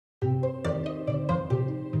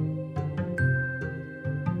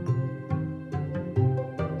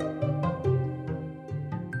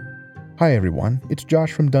Hi everyone, it's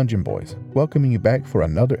Josh from Dungeon Boys, welcoming you back for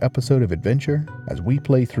another episode of adventure as we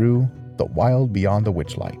play through The Wild Beyond the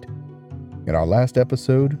Witchlight. In our last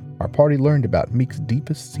episode, our party learned about Meek's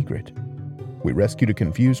deepest secret. We rescued a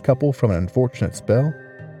confused couple from an unfortunate spell,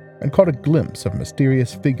 and caught a glimpse of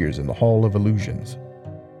mysterious figures in the Hall of Illusions.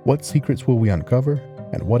 What secrets will we uncover,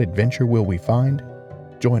 and what adventure will we find?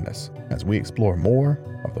 Join us as we explore more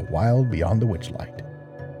of The Wild Beyond the Witchlight.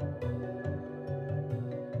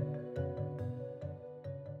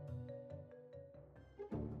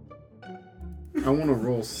 I want to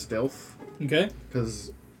roll stealth. Okay.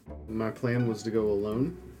 Because my plan was to go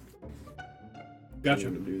alone. Gotcha.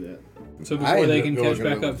 I'm going to do that. So before they can catch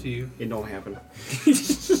back up to you. It don't happen.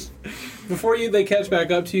 Before they catch back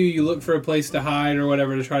up to you, you look for a place to hide or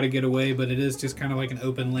whatever to try to get away, but it is just kind of like an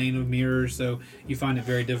open lane of mirrors, so you find it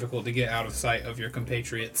very difficult to get out of sight of your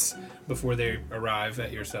compatriots before they arrive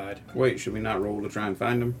at your side. Wait, should we not roll to try and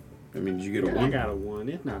find him? I mean, did you get a 1? I got a 1.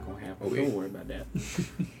 It's not going to happen. Okay. Don't worry about that.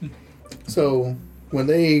 So when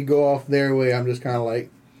they go off their way, I'm just kind of like,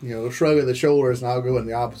 shrugging the shoulders, and I'll go in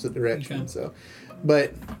the opposite direction. Okay. So,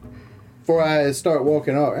 but before I start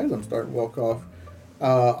walking off, as I'm starting to walk off,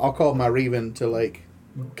 I'll call my Reven to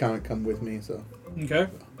kind of come with me. So, Okay.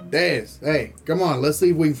 Daz, hey, come on, let's see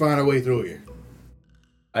if we can find our way through here.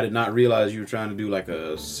 I did not realize you were trying to do like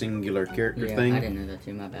a singular character thing. I didn't know that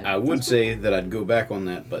too, my bad. I would say that I'd go back on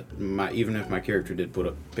that, but even if my character did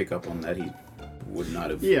pick up on that, he would not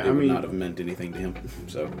have. Yeah, would not have meant anything to him.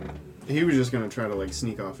 So He was just going to try to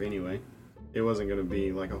sneak off anyway. It wasn't going to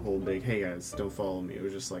be like a whole big, hey guys, don't follow me. It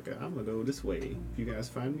was just like, I'm going to go this way. If you guys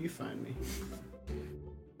find me, you find me.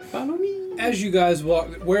 follow me. As you guys walk,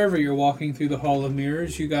 wherever you're walking through the Hall of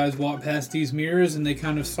Mirrors, you guys walk past these mirrors, and they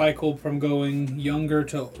kind of cycle from going younger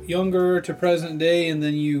to present day, and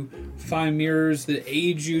then you find mirrors that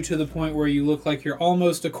age you to the point where you look like you're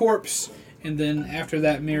almost a corpse, and then after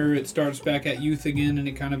that mirror, it starts back at youth again, and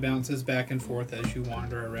it kind of bounces back and forth as you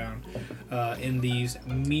wander around in these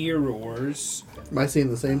mirrors. Am I seeing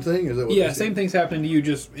the same thing? Or is that what Yeah, they're same seeing? thing's happening to you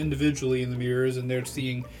just individually in the mirrors, and they're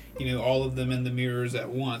seeing, all of them in the mirrors at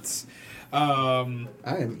once. I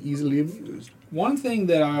am easily amused. One thing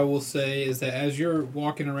that I will say is that as you're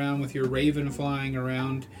walking around with your raven flying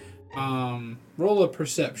around, roll a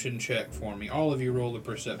perception check for me. All of you roll a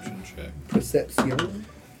perception check. Perception.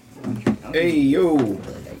 Hey yo!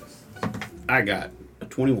 I got a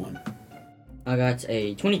 21. I got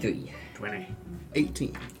a 23. 20.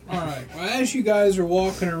 18. Alright, well, as you guys are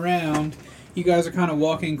walking around, you guys are kind of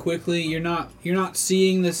walking quickly. You're not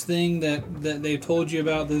seeing this thing that they've told you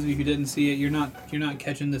about. Those of you who didn't see it, you're not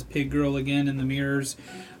catching this pig girl again in the mirrors.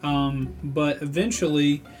 But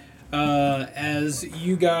eventually, as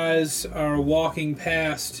you guys are walking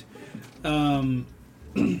past,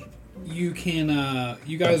 you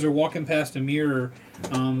guys are walking past a mirror,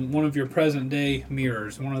 one of your present day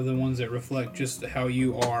mirrors, one of the ones that reflect just how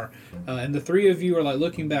you are, and the three of you are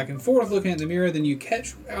looking back and forth, looking at the mirror. Then you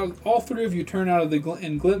catch all three of you turn out of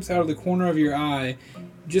and glimpse out of the corner of your eye,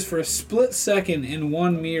 just for a split second in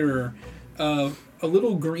one mirror, a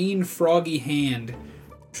little green froggy hand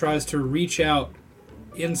tries to reach out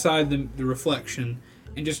inside the reflection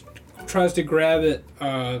and just tries to grab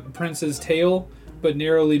at Prince's tail, but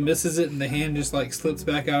narrowly misses it, and the hand just slips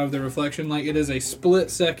back out of the reflection. It is a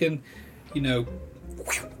split second,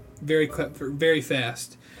 very very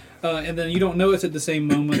fast. And then you don't know it's at the same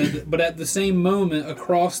moment, but at the same moment,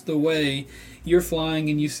 across the way, you're flying,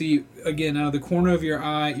 and you see, again, out of the corner of your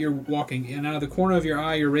eye, you're walking, and out of the corner of your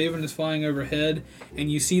eye, your raven is flying overhead,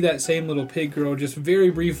 and you see that same little pig girl just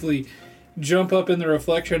very briefly jump up in the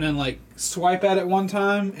reflection and swipe at it one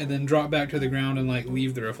time, and then drop back to the ground and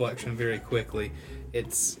leave the reflection very quickly.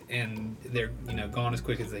 And they're gone as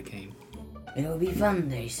quick as they came. It'll be fun,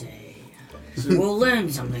 they say. We'll learn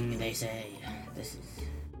something, they say. This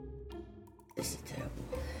is terrible.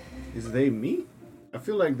 Is they me? I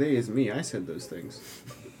feel like they is me. I said those things.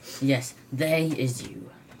 Yes, they is you,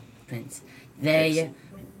 Prince. They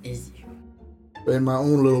is you. But in my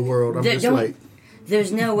own little world, I'm just like...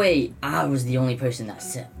 There's no way I was the only person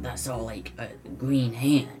that saw a green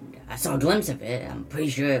hand. I saw a glimpse of it. I'm pretty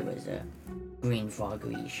sure it was a green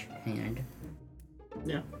froggish hand.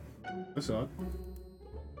 Yeah. I saw it.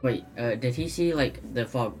 Wait, did he see the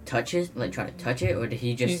frog try to touch it, or did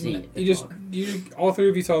he just see it? All three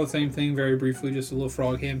of you saw the same thing very briefly. Just a little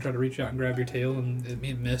frog hand try to reach out and grab your tail, and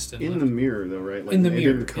it missed. And in the mirror, though, right? In the it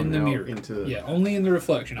mirror. Didn't come In the out mirror. Into... Yeah, only in the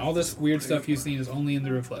reflection. All this weird stuff you've seen is only in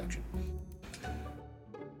the reflection.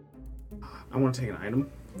 I want to take an item.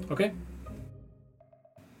 Okay.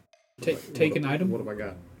 Take an item. What have I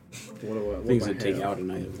got? What Things do I that take have? out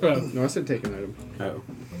an item. No, I said take an item. Oh.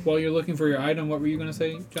 While you're looking for your item, what were you going to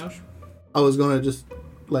say, Josh? I was gonna just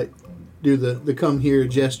like do the come here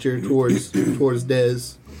gesture towards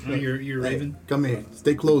Dez. Oh, you're Hey, Raven. come here,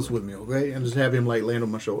 stay close with me, okay? And just have him like land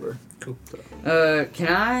on my shoulder. Cool.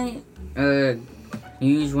 Can I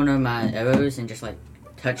use one of my arrows and just like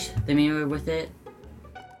touch the mirror with it?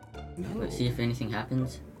 Let's see if anything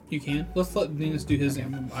happens. You can. Let's let Venus do his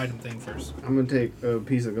item thing first. I'm gonna take a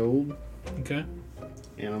piece of gold Okay.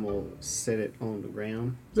 and I'm gonna set it on the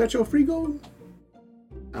ground. Is that your free gold?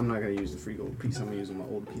 I'm not gonna use the free gold piece. I'm gonna use my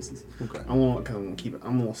old pieces. Okay. I'm gonna keep it.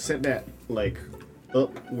 I'm gonna set that like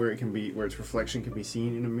up where it can be, where its reflection can be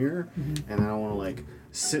seen in a mirror, and I want to like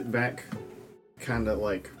sit back, kind of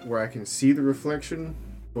like where I can see the reflection,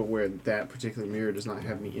 but where that particular mirror does not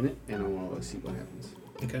have me in it, and I want to see what happens.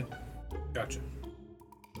 Okay. Gotcha.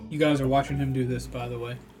 You guys are watching him do this, by the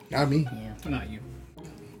way. Not me. Yeah. Not you.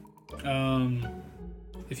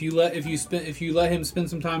 If you let him spend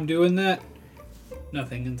some time doing that,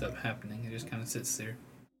 nothing ends up happening. It just kind of sits there.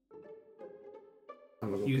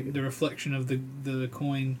 I'm gonna go pick it. The reflection of the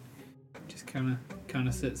coin just kind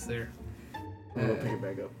of sits there. I'm gonna go pick it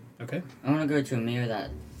back up. Okay. I want to go to a mirror that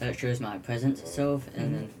shows my present self,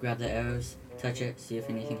 and then grab the arrows, touch it, see if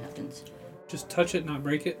anything happens. Just touch it, not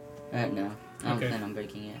break it. No, I don't Okay. plan on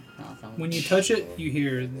breaking it. When you touch it, you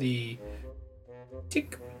hear the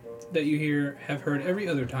tick that you have heard every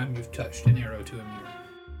other time you've touched an arrow to a mirror.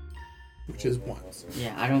 Which is once.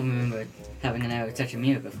 Yeah, I don't remember having an arrow touch a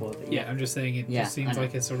mirror before, but Yeah, I'm just saying it Yeah, just seems I know.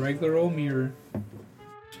 like it's a regular old mirror.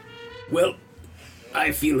 Well,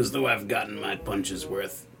 I feel as though I've gotten my punch's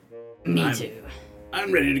worth. Me I'm- too.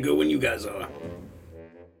 I'm ready to go when you guys are.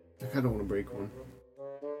 I don't want to break one.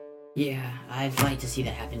 Yeah, I'd like to see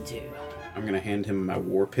that happen too. I'm gonna hand him my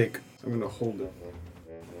war pick. I'm gonna hold it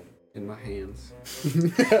in my hands.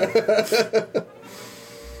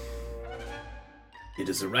 It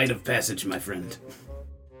is a rite of passage, my friend.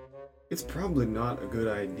 It's probably not a good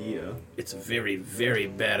idea. It's a very, very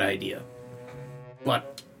bad idea.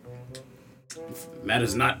 But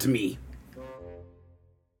matters not to me.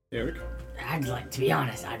 Eric? To be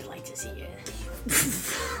honest, I'd like to see it.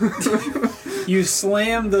 You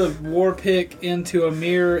slam the war pick into a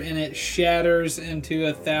mirror and it shatters into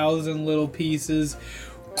 1,000 little pieces.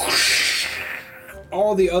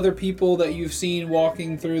 All the other people that you've seen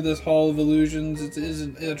walking through this Hall of Illusions, it's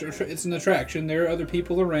an attraction. There are other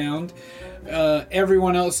people around.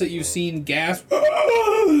 Everyone else that you've seen gasp,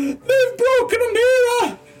 "Oh, they've broken a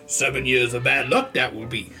mirror! 7 years of bad luck that would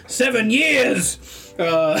be. 7 years!"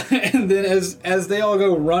 And then as they all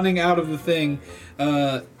go running out of the thing,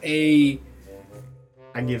 I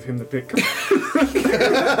give him the pick.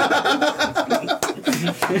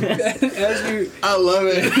 as you I love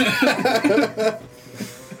it.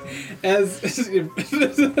 as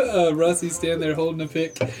Rusty's standing there holding a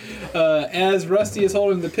pick, as Rusty is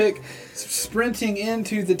holding the pick, sprinting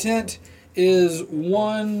into the tent is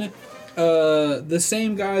one, the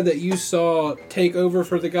same guy that you saw take over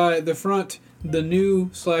for the guy at the front. The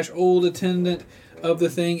new / old attendant of the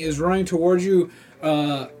thing is running towards you,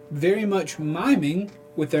 very much miming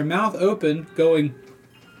with their mouth open, going,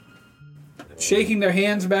 shaking their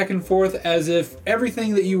hands back and forth as if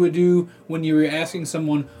everything that you would do when you were asking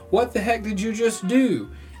someone, "What the heck did you just do?"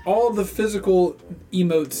 All the physical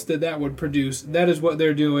emotes that would produce, that is what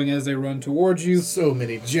they're doing as they run towards you. So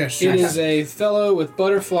many gestures. It is a fellow with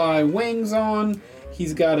butterfly wings on.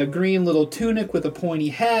 He's got a green little tunic with a pointy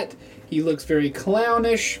hat. He looks very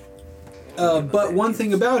clownish. But one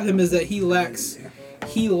thing about him is that he lacks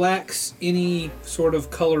any sort of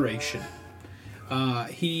coloration.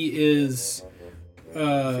 He is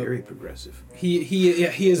Very progressive.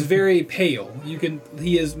 he is very pale.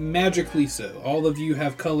 He is magically so. All of you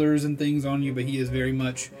have colors and things on you, but he is very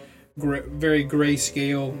much very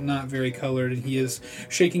grayscale, not very colored, and he is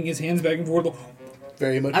shaking his hands back and forth.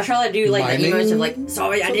 very much. I try to do like the miming emotes of like,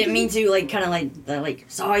 sorry, I didn't mean to, like kind of like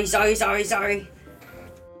sorry.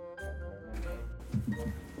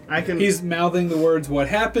 I can. He's mouthing the words, "What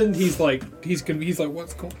happened?" He's like,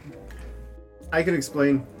 "What's going?" I can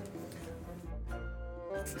explain.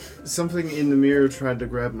 Something in the mirror tried to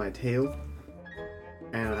grab my tail,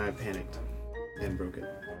 and I panicked and broke it.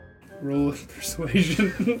 Roll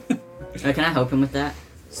persuasion. Can I help him with that?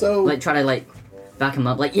 So, Like try to like back him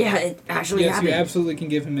up. Like yeah, it actually Yes, happened. you absolutely can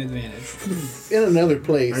give him advantage. in another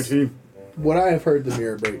place, 19. would I have heard the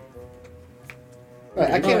mirror break?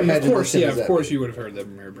 I can't Of imagine. course, this yeah, as of that course you would have heard the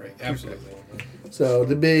mirror break. Absolutely. So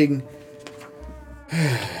the big,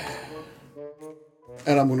 and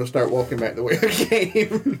I'm going to start walking back the way I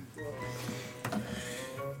came.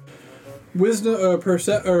 Wisdom,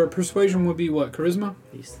 persuasion would be what? Charisma?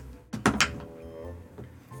 He's-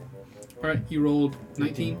 Alright, you rolled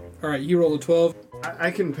 19. Alright, you rolled a 12.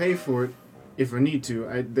 I can pay for it if I need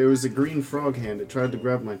to. There was a green frog hand that tried to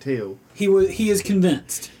grab my tail. He is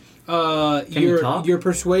convinced. he talk? Your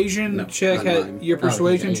persuasion No, check not mine. has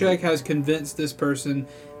he's angry. convinced this person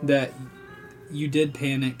that you did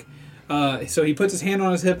panic. So he puts his hand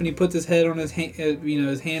on his hip and he puts his head on his hand,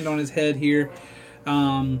 his hand on his head here,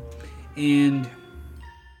 and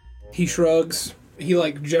he shrugs. He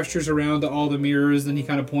like gestures around to all the mirrors, and he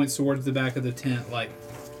kind of points towards the back of the tent, like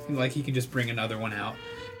he can just bring another one out,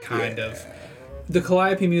 kind of. The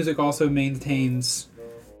Calliope music also maintains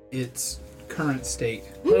its current state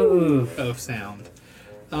of sound.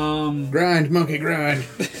 Grind, monkey, grind.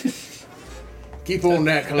 Keep on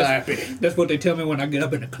that calliope. That's what they tell me when I get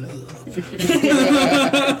up in the club.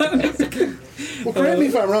 Well, correct me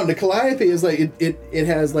if I'm wrong. The calliope is like it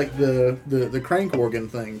has like the crank organ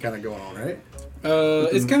thing kind of going on, right?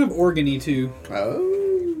 It's kind of organy too.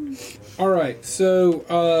 Oh. All right,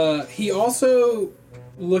 so he also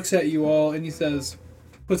looks at you all and he says,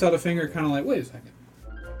 puts out a finger, kind of like, wait a second.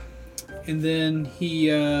 And then he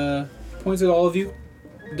points at all of you,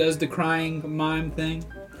 does the crying mime thing.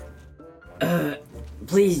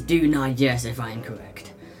 Please do not guess if I'm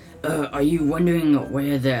correct. Are you wondering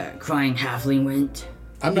where the crying halfling went?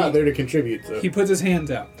 I'm not there to contribute, so. He puts his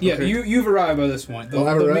hands out. Yeah, Okay. you've arrived by this point. Oh,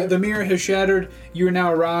 I've arrived? The mirror has shattered. You are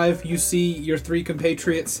now arrived. You see your 3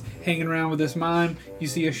 compatriots hanging around with this mime. You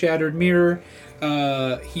see a shattered mirror.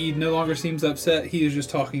 He no longer seems upset. He is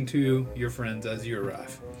just talking to your friends as you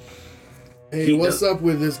arrive. Hey, He what's does- up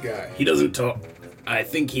with this guy? He doesn't talk. I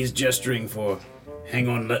think he's gesturing for, hang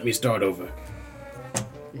on, let me start over.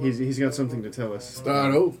 He's got something to tell us.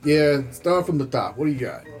 Start from the top. What do you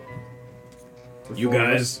got? You Before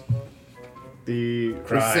guys, us, the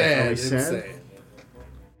Cry. It's sad. Are we It's sad? sad.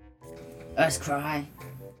 Us cry.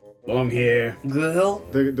 long hair, Girl?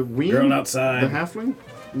 The ween, girl the outside. halfling,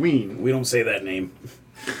 ween. We don't say that name.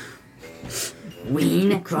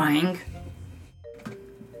 Ween crying.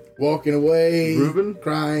 Walking away. Reuben?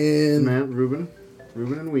 Crying. Man, Reuben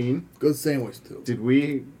and ween. Good sandwich too. Did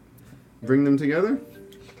we bring them together?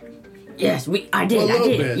 Yes, I did. A little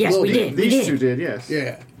bit, Yes, little we bit. did. We These two did. did, yes.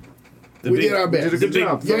 Yeah. The We big, did our best. did a the good big,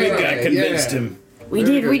 job. the big guy Yeah, convinced yeah. him. We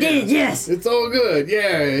Very did. We good, did. Yes. It's all good.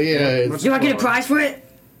 Yeah. Much Do I get a applause. prize for it?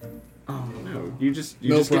 No, you just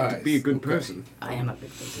No get to prize. be a good Okay. person. I am a good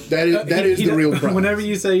person. That is the real prize. Whenever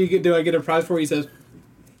you say do I get a prize for it, he says,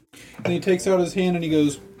 and he takes out his hand and he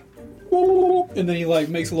goes, and then he like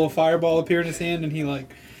makes a little fireball appear in his hand and he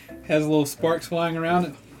like has little sparks flying around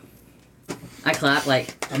it. I clap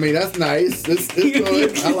like, I mean, that's nice. It's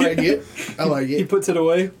good. I like it. I like He it. puts it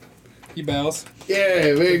away. He bows.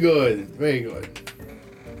 Yeah, very good. Very good.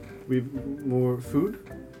 We more food?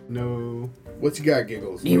 No. What you got,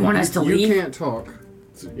 Giggles? do you want us to You leave? can't talk.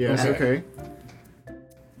 Yes, Okay. okay.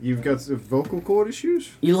 You've got the vocal cord issues?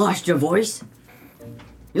 You lost your voice?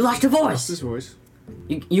 You lost your What's voice. this voice?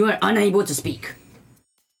 You are unable to speak.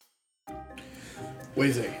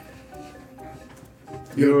 Wait a second.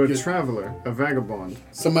 You're a You're- traveler, a vagabond.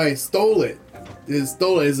 Somebody stole it. They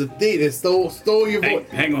stole it. It's a thief. They stole your Hey, voice.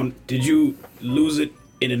 hang on. Did you lose it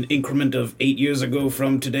in an increment of 8 years ago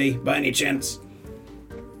from today, by any chance?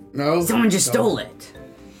 No. Someone just No. stole it.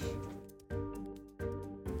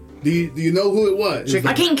 Do you know who it was? A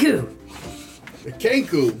kinku. The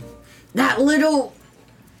Kenku. That little.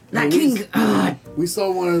 That Louise? king. We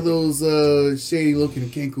saw one of those shady looking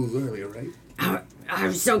Kenkus earlier, right? I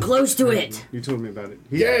was so close to it. You told me about it.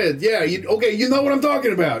 Yeah. You know what I'm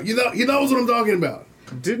talking about. You knows what I'm talking about.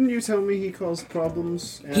 Didn't you tell me he caused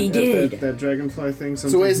problems? He did. That dragonfly thing.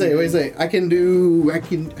 So wait a second.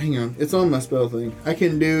 Hang on. It's on my spell thing. I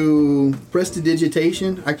can do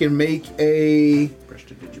prestidigitation. I can make a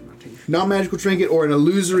non-magical trinket or an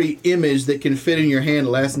illusory image that can fit in your hand and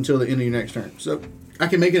last until the end of your next turn. So I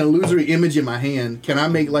can make an illusory image in my hand. Can I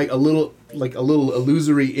make like a little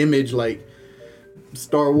illusory image like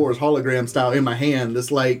Star Wars hologram style in my hand?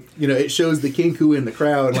 That's like, it shows the Kenku in the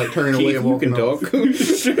crowd like turning away and You walking can off. talk.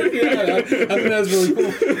 Yeah, I think that's really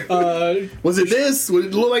cool. Was it this? Would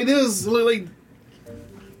it look like this? Look like?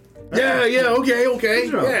 Yeah. Okay.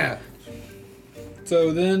 job. Yeah.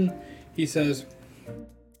 So then he says,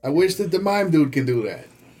 I wish that the mime dude can do that.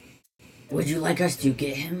 Would you like us to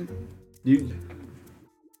get him?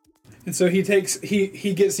 and so he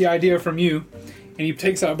gets the idea from you, and he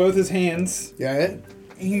takes out both his hands Yeah. and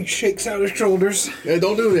he shakes out his shoulders. Yeah.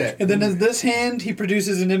 Don't do that. And then in this hand, he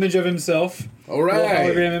produces an image of himself. All A little right.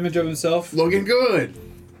 hologram image of himself. Looking good.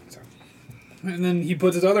 And then he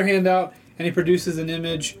puts his other hand out and he produces an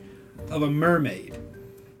image of a mermaid.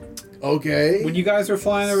 Okay. When you guys were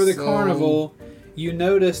flying over the So- carnival, you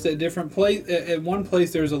noticed at different place at one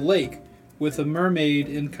place there's a lake with a mermaid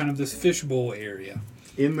in kind of this fishbowl area.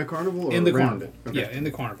 In the carnival or In the around carnival. it? Okay. Yeah, in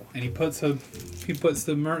the carnival. And he puts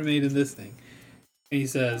the mermaid in this thing. And he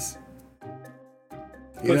says,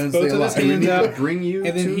 He puts doesn't both say a of lot. his Do we hands need to out, bring you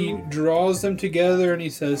and then to... he draws them together and he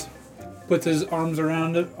says, puts his arms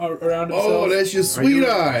around himself. Oh, that's your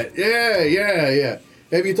sweetheart. Yeah.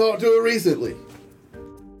 Have you talked to her recently?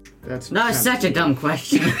 That's That's such a dumb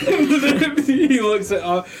question. He looks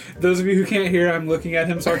at those of you who can't hear. I'm looking at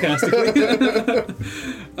him sarcastically.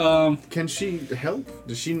 Can she help?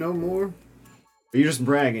 Does she know more? Or you're just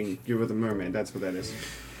bragging you're with a mermaid. That's what that is.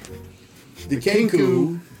 The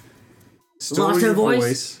Kenku Stole Lost her your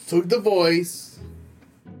voice? took the voice.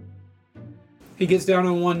 He gets down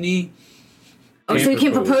on one knee. Oh, so you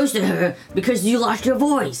can't propose to her because you lost your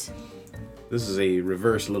voice. This is a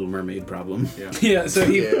reverse Little Mermaid problem. Yeah. Yeah, so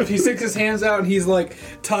he Yeah. he sticks his hands out and he's like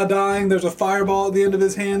ta-dying. There's a fireball at the end of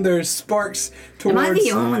his hand. There's sparks Am I towards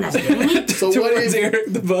the only one that's doing it? So what towards if Eric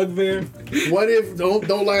the bugbear.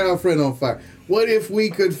 don't light our friend on fire? What if we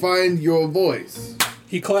could find your voice?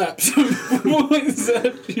 He claps. Points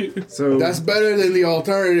at you. So That's better than the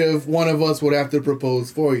alternative. One of us would have to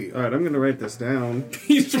propose for you. all right. I'm gonna write this down.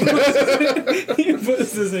 He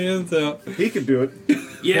puts his hands out. He could do it.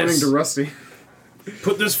 Yes. According to Rusty.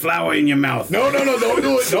 Put this flower in your mouth. No, don't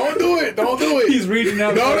do it. Don't do it. Don't do it. He's reaching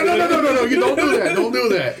out. No. You don't do that. Don't do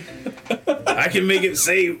that. I can make it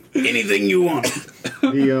say anything you want.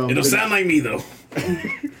 It'll sound like me though.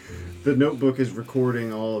 The notebook is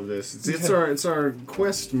recording all of this. It's our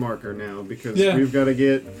quest marker now because Yeah. we've got to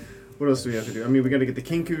get. What else do we have to do? I mean, we got to get the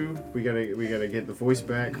Kinku. We gotta get the voice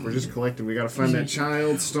back. We're just collecting. We got to find that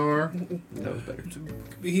child star. That was better.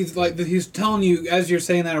 He's like he's telling you as you're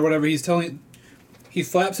saying that or whatever. He's telling. He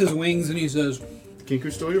flaps his wings and he says,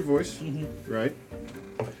 Kinku stole your voice, right?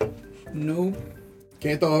 "No."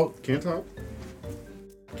 Can't talk. Can't talk.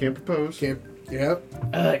 Can't propose. Can't.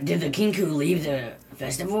 Yep. Did the Kinku leave the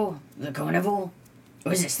festival? The carnival?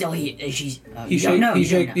 Or is it still here? She's.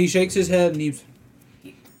 He shakes his head and he's.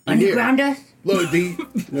 Underground us? Look, D.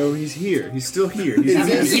 No, he's here. He's still here. He's Is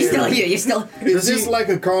this- You're still here. You're still. Is this like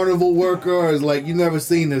a carnival worker, or is like you never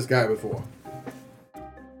seen this guy before?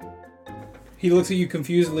 He looks at you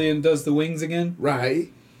confusedly and does the wings again. Right.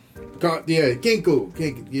 Yeah, Kinku.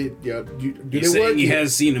 Yeah. Do they He's saying work he here?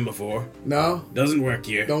 has seen him before. No, Doesn't work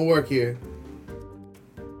here. don't work here.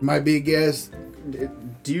 Might be a guess.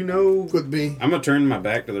 Do you know? Could be. I'm gonna turn my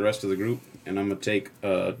back to the rest of the group, and I'm gonna take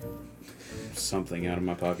something out of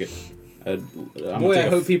my pocket. Boy, I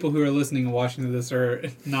hope people who are listening and watching this are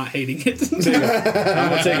not hating it. I'm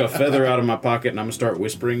gonna take a feather out of my pocket, and I'm gonna start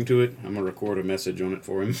whispering to it. I'm gonna record a message on it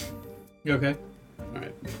for him. Okay. All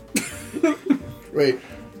right. Wait.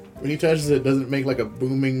 When he touches it, doesn't it make like a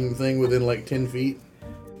booming thing within like 10 feet?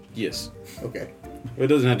 Yes. Okay. It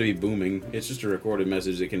doesn't have to be booming. It's just a recorded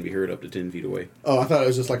message that can be heard up to 10 feet away. Oh, I thought it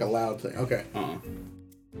was just like a loud thing. Okay.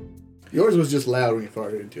 Yours was just loud when you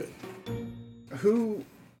farted into it. Who?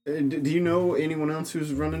 Do you know anyone else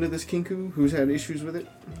who's run into this Kinku? Who's had issues with it?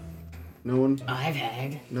 No one. I've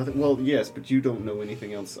had. Nothing. Well, yes, but you don't know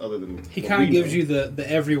anything else other than. He what kind of we gives know. you the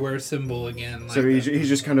everywhere symbol again. Like So he's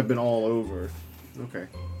just kind of been all over. Okay,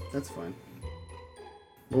 that's fine.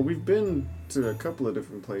 Well, we've been to a couple of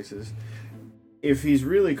different places. If he's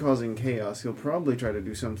really causing chaos, he'll probably try to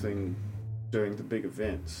do something during the big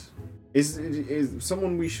events. Is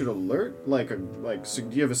someone we should alert? Do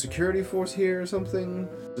you have a security force here or something?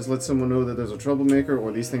 Just let someone know that there's a troublemaker,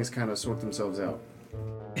 or these things kind of sort themselves out.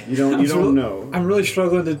 You don't know. I'm really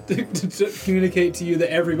struggling to communicate to you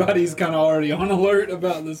that everybody's kind of already on alert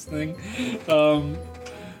about this thing.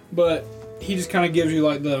 But he just kind of gives you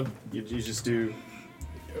like the. You just do.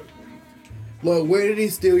 Look, where did he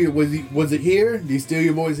steal your? Was it here? Did he steal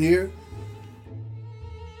your voice here?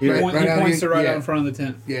 He Right- points right out to here? right Yeah. out in front of the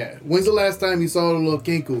tent. Yeah. When's the last time you saw the little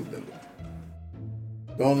Kinku?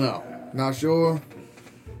 Don't know. Not sure.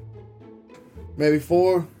 Maybe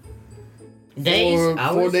 4 Days? 4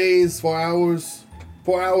 Hours? days, 4 hours.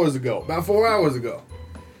 4 hours ago. About 4 hours ago.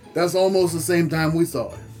 That's almost the same time we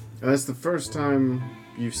saw it. That's the first time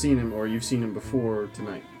you've seen him, or you've seen him before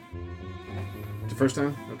tonight. The first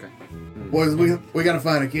time? Okay. Boys, we gotta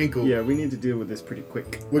find a Kinku. Yeah, we need to deal with this pretty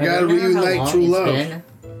quick. We gotta Do we know how reunite long true it's love. been?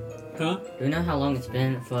 Huh? Do we know how long it's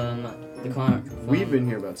been from the car? We've been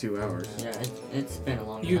here about 2 hours. Yeah, it's been a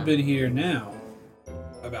long time. You've been here now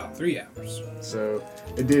about 3 hours. So,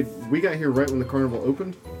 we got here right when the carnival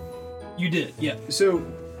opened? You did, yeah. So,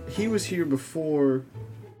 he was here before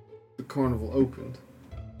the carnival opened.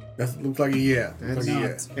 That looks like a yeah. That's Like a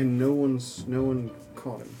nuts. And no one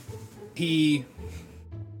caught him. He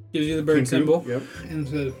gives you the bird Kinku? symbol Yep. and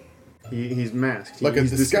says, He's masked. Like a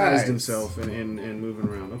he's disguise. disguised himself and moving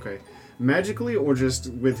around. Okay. Magically or just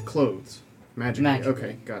with clothes? Magically. Magically.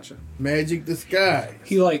 Okay, gotcha. Magic disguise.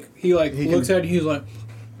 he looks can- at you, he's like,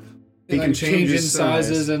 He can change changing his size.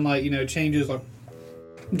 sizes and like, changes like,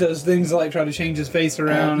 does things like try to change his face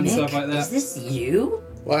around and Nick, stuff like is that. this you?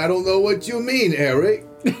 Well, I don't know what you mean, Eric.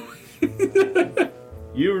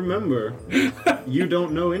 You remember, you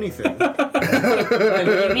don't know anything. What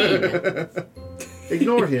do you mean?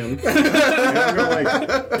 Ignore him. And I'm gonna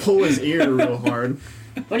like pull his ear real hard.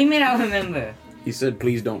 What do you mean I don't remember? He said,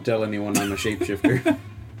 please don't tell anyone I'm a shapeshifter.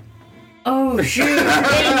 Oh, shoot.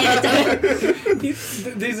 Dang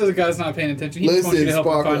it. These are the guys not paying attention. He just wants you Listen, to help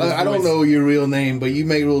him Sparkles. find his I don't voice. know your real name, but you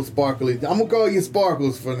make real sparkly. I'm gonna call you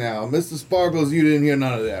Sparkles for now, Mr. Sparkles. You didn't hear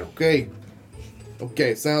none of that, okay?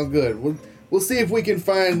 Okay, sounds good. We'll see if we can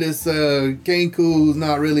find this Kenku who's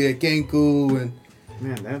not really a Kenku, and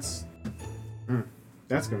Man, that's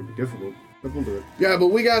gonna be difficult. But we'll do it. yeah, but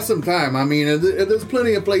we got some time. I mean, there's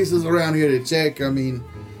plenty of places around here to check. I mean,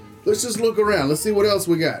 let's just look around. Let's see what else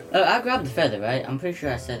we got. I grabbed the feather, right? I'm pretty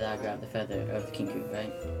sure I said that I grabbed the feather of the Kinku,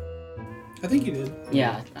 right? I think you did.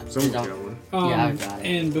 Yeah. Someone's I'll- got one. Yeah, I got it.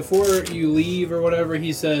 And before you leave or whatever,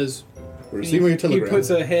 he says, Receive your he telegram. puts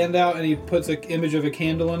a hand out and he puts an image of a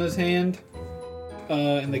candle in his hand.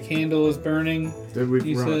 And the candle is burning. Did we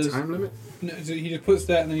He run says- a time limit? No, so he just puts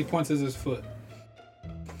that and then he points at his foot.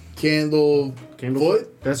 Candlefoot. Candlefoot?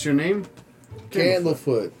 That's your name?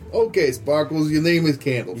 Candlefoot. Okay, Sparkles, your name is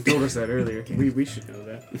Candle. You told us that earlier. We should know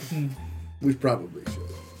that. We probably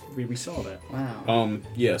should. We saw that. Wow.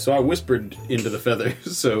 Yeah, so I whispered into the feather,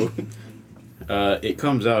 so it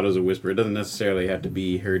comes out as a whisper. It doesn't necessarily have to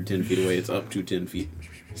be heard 10 feet away. It's up to 10 feet.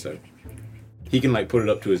 So he can, like, put it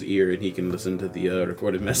up to his ear and he can listen to the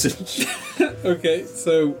recorded message. Okay,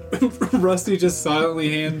 so Rusty just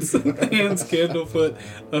silently hands Candlefoot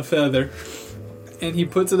a feather. And he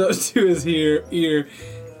puts it up to his ear,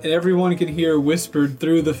 and everyone can hear whispered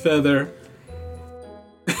through the feather.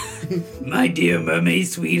 My dear mermaid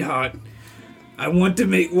sweetheart, I want to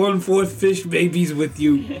make 1/4 fish babies with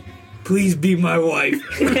you. Please be my wife.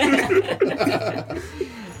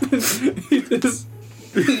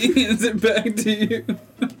 He hands it back to you.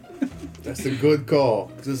 That's a good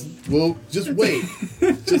call. Just wait.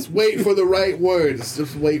 Just wait for the right words.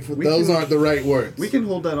 Just wait for those aren't the right words. We can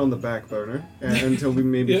hold that on the back burner until we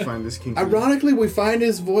maybe Yeah. find this king. Ironically, we find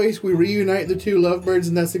his voice, we reunite the two lovebirds,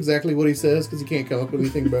 and that's exactly what he says because he can't come up with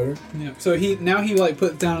anything better. Yeah. So he like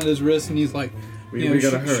puts down at his wrist and he's like, We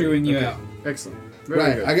gotta hurry. shooing you Okay. out. Excellent. Very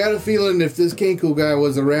Right. good. I got a feeling if this Kenku guy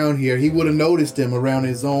was around here, he would have noticed him around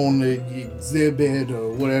his own exhibit or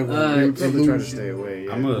whatever. We probably try to illusion. stay away.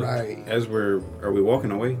 Yeah. I'm gonna, Right. are we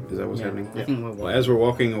walking away? Is that what's Yeah. happening? I think we're Well, as we're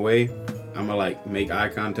walking away, I'm gonna like make eye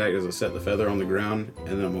contact as I set the feather on the ground,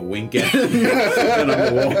 and then I'm gonna wink at him, and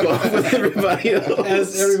I'm gonna walk off with everybody else.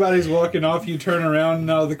 As everybody's walking off, you turn around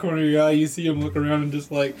and out of the corner of your eye, you see him look around and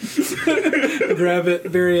just like grab it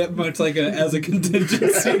very much like as a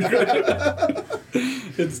contingency grab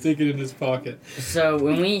and stick it in his pocket. So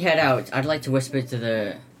when we head out, I'd like to whisper to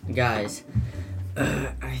the guys.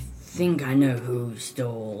 I think I know who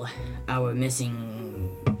stole our missing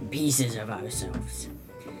pieces of ourselves.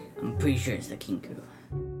 I'm pretty sure it's the Kinku.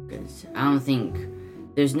 Because I don't think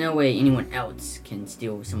there's no way anyone else can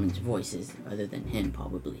steal someone's voices other than him,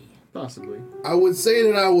 probably. Possibly. I would say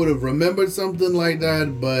that I would have remembered something like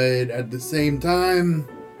that, but at the same time,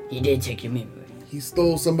 He did take your memory. he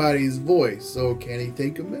stole somebody's voice, so can he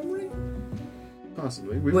take a memory?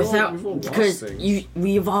 Possibly. We've Without, all lost because things.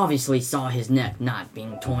 we've obviously saw his neck not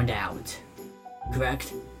being torn out,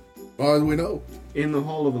 correct? As far as we know. In the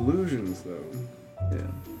Hall of Illusions, though. Yeah.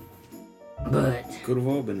 But Could have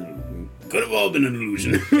all been an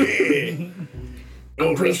illusion.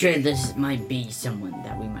 I'm pretty sure this might be someone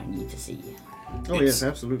that we might need to see. Oh yes,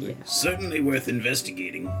 absolutely. Certainly worth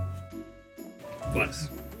investigating. But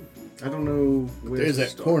I don't know where There's to that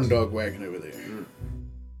start. corn dog wagon over there.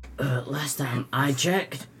 Last time I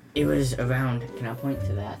checked, it was around. Can I point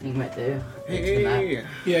to that thing right there? It's the map. Hey.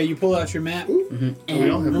 Yeah, you pull out your map. And we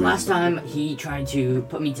all have the last maps. time he tried to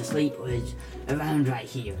put me to sleep was around right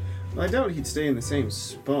here. I doubt he'd stay in the same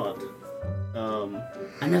spot.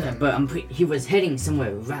 I know that, but he was heading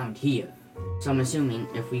somewhere around here. So I'm assuming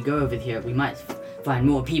if we go over here, we might find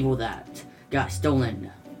more people that got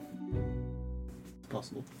stolen.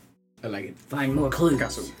 Possible. I like it. Find more clues.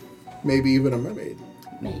 Castle. Maybe even a mermaid.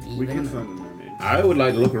 Maybe We even can find a mermaid. I would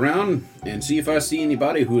like to look around and see if I see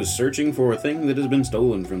anybody who is searching for a thing that has been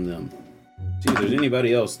stolen from them. See if there's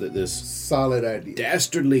anybody else that this Solid idea.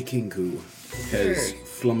 dastardly Kinku has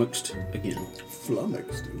flummoxed again.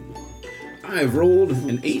 Flummoxed. I've rolled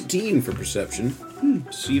an 18 for perception.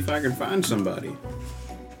 See if I can find somebody.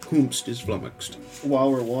 Whomst is flummoxed.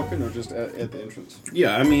 While we're walking, or just at the entrance?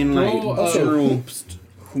 Yeah, I mean, like, Roll, general.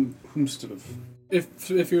 Whomst of.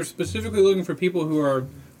 If you're specifically looking for people who are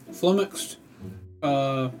flummoxed,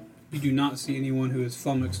 you do not see anyone who is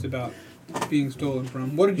flummoxed about being stolen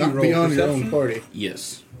from. What did you Not roll? beyond your Perception? own party.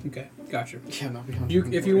 Yes. Okay, gotcha. Yeah, not behind.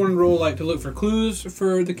 If you want to roll like to look for clues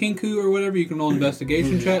for the Kinku or whatever, you can roll an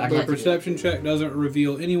investigation check. I'd But like a to do perception check doesn't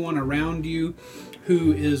reveal anyone around you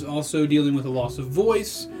who is also dealing with a loss of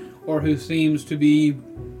voice or who seems to be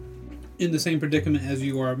in the same predicament as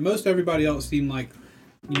you are. Most everybody else seem like,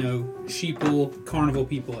 sheeple carnival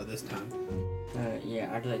people at this time. Yeah,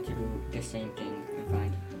 I'd like to do the same thing and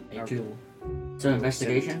find a tool. So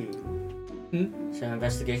investigation? So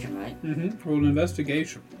investigation, right? Mm-hmm. Roll an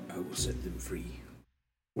investigation. I will set them free.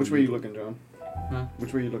 Which way are you looking, John? Huh?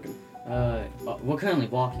 Which way are you looking? We're currently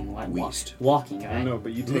walking, right? West. Walking, I right? know,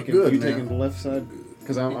 but you Look taking good, you man. taking the left side?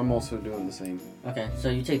 Because I'm also doing the same. Okay, so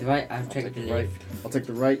you take the right, I'll take take the the right. left. I'll take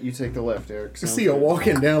the right. You take the left, Eric. You Sounds see you good.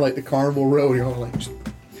 walking down like the carnival road, you're all like just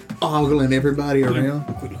ogling everybody around.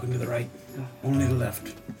 Quit looking to the right. Only the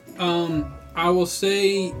left. I will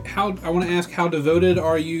say I want to ask how devoted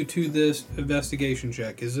are you to this investigation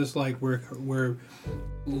check? Is this like we're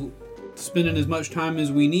spending as much time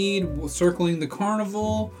as we need circling the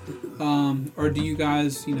carnival, or do you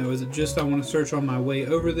guys, is it just I want to search on my way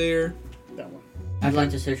over there? That one. I'd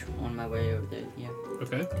like to search on my way over there, yeah.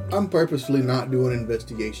 Okay. I'm purposefully not doing an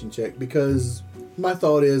investigation check because my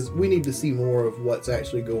thought is we need to see more of what's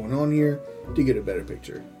actually going on here to get a better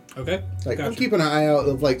picture. Okay. Like, I'm Gotcha. keeping an eye out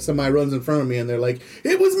of like somebody runs in front of me and they're like,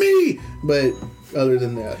 "It was me," but other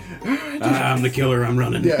than that, I'm the killer. I'm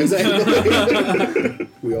running. yeah, exactly.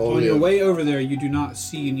 We all On your live. way over there, you do not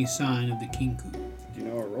see any sign of the Kinku. Do you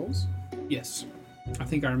know our rolls? Yes. I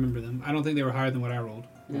think I remember them. I don't think they were higher than what I rolled.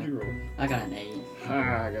 What'd you roll? I got an 8.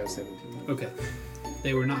 Ah, I got a 17. Okay.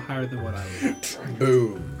 They were not higher than what I rolled.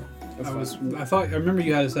 Boom. That's I remember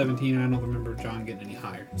you had a 17 and I don't remember John getting any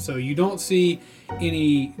higher. So you don't see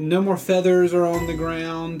no more feathers are on the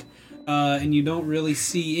ground, and you don't really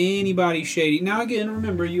see anybody shady. Now again,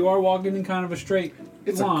 remember, you are walking in kind of a straight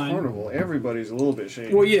It's line. a carnival. Everybody's a little bit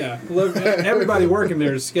shady. Well, yeah, everybody working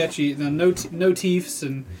there is sketchy. No teeths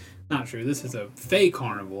and not true. This is a fake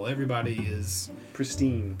carnival. Everybody is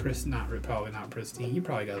Pristine. probably not pristine. You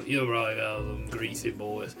probably got some greasy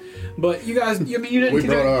boys, but you guys. You didn't. We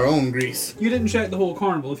brought our own grease. You didn't check the whole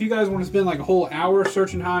carnival. If you guys want to spend like a whole hour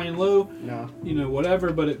searching high and low, No.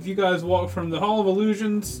 whatever. But if you guys walk from the Hall of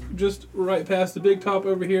Illusions just right past the big top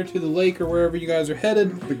over here to the lake or wherever you guys are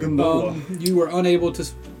headed, The gondola. you were unable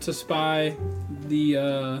to spy the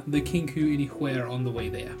Kinku anywhere on the way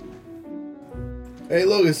there. Hey,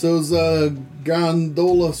 look, it's those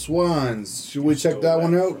gondola swans. Should we check that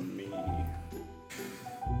one out? From me.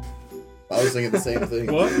 I was thinking the same thing.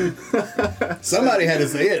 What? Somebody had to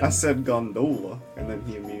say I it. said gondola, and then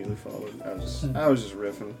he immediately followed. I was just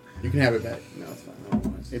riffing. You can have it back. No, it's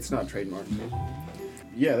fine. It's not trademarked.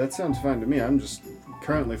 Yeah, that sounds fine to me. I'm just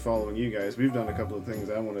currently following you guys. We've done a couple of things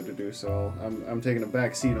I wanted to do, so I'm taking a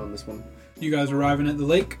back seat on this one. You guys arriving at the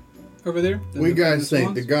lake over there? What you guys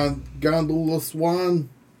think? swans? The gondola swan?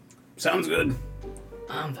 Sounds good.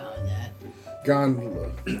 I'm fine with that.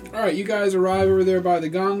 Gondola. All right, you guys arrive over there by the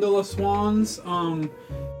gondola swans.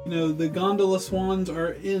 The gondola swans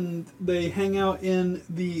they hang out in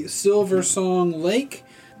the Silver Song Lake.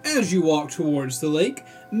 As you walk towards the lake,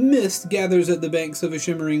 mist gathers at the banks of a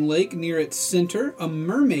shimmering lake. Near its center, a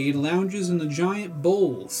mermaid lounges in a giant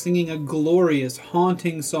bowl, singing a glorious,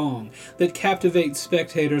 haunting song that captivates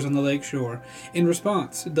spectators on the lake shore. In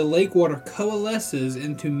response, the lake water coalesces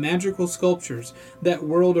into magical sculptures that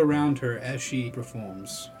whirl around her as she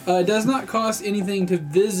performs. It does not cost anything to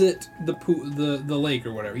visit the lake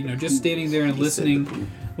or whatever. Just standing there and listening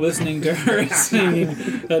to her singing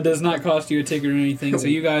does not cost you a ticket or anything. So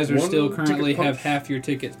you guys are One still ticket currently have punch. half your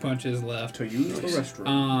ticket punches left. To use the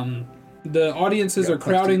restroom. The audiences Got are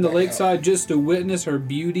crowding the plastic lakeside just to witness her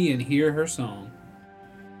beauty and hear her song.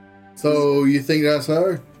 So, you think that's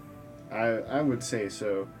her? I would say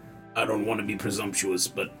so. I don't want to be presumptuous,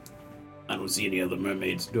 but I don't see any other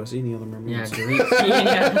mermaids. Do I see any other Yeah, mermaids? do we see any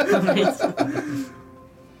other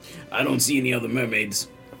I don't see any other mermaids.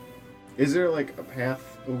 Is there like a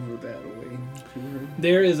path over that way to her?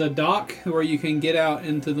 There is a dock where you can get out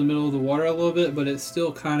into the middle of the water a little bit, but it's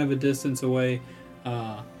still kind of a distance away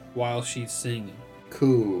while she's singing.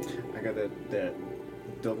 Cool. I got that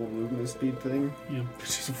double movement speed thing. Yeah.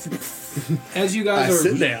 As you guys are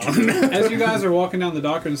sit down. as you guys are walking down the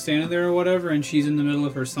dock and standing there or whatever, and she's in the middle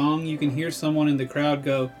of her song, you can hear someone in the crowd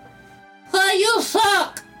go, "Hey, you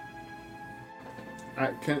suck!"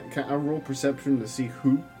 Can I roll perception to see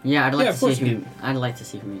who? Yeah, I'd like Yeah, to of course see you who. I'd like to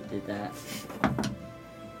see who did that.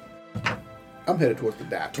 I'm headed towards the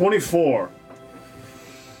dock. 24.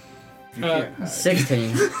 You Uh, can't hide.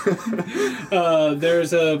 16.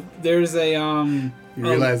 There's a You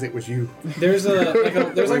realize it was you. there's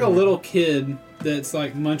like a little kid that's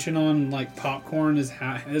like munching on like popcorn. His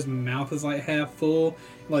mouth is like half full,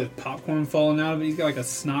 like popcorn falling out of it. He's got like a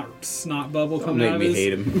snot bubble Don't coming out make of me his.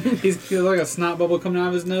 hate him. He's got like a snot bubble coming out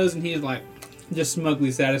of his nose, and he's like just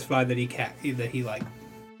smugly satisfied that he like,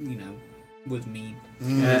 you know, was mean.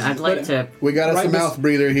 I'd like to. We got us Right a mouth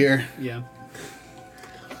breather here. Yeah.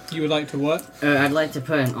 You would like to what? I'd like to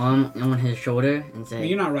put an arm on his shoulder and Well, say.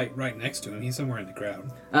 you're not right next to him. He's somewhere in the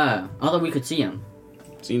crowd. Although we could see him.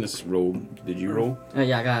 Seen us roll. Did you roll?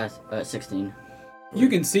 Yeah, I got 16. You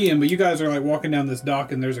can see him, but you guys are like walking down this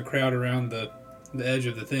dock, and there's a crowd around the edge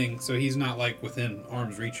of the thing. So he's not like within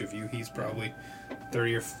arm's reach of you. He's probably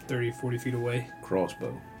 40 feet away.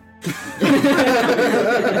 Crossbow.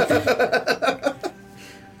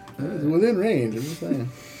 It's within range, I'm just saying.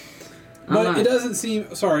 But it doesn't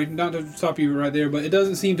seem... Sorry, not to stop you right there, but it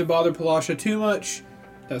doesn't seem to bother Palasha too much.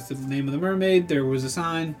 That's the name of the mermaid. There was a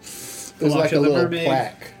sign. There's like Palasha a the little mermaid.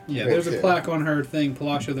 plaque. Yeah, right there's a there. plaque on her thing,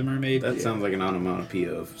 Palasha the mermaid. That sounds like an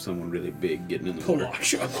onomatopoeia of someone really big getting in the water.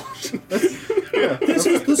 Palasha. This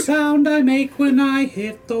is the sound I make when I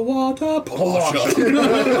hit the water. Palasha.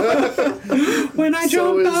 When I So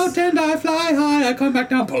jump is- out and I fly high, I come back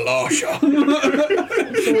down. Palasha.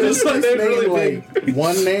 Is like this they're name really like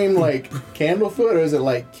one name like Candlefoot, or is it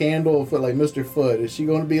like Candlefoot, like Mr. Foot? Is she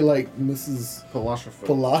going to be like Mrs. Palashafoot.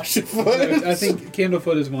 Palasha Foot? I think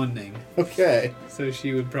Candlefoot is one name, Okay, so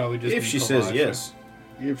she would probably just. If be she says Palasha. yes.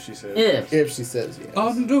 If she says. If. if she says yes.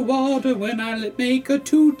 Underwater, when I make a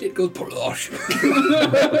toot, it goes Palasha.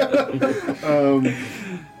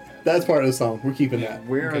 That's part of the song. We're keeping Yeah. that.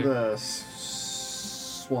 Where Okay. are the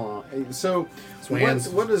swan? So, Swans.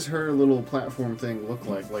 what does her little platform thing look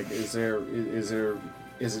like? Like, is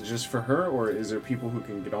it just for her, or is there people who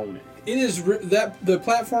can get on it? It is that the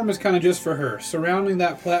platform is kind of just for her. Surrounding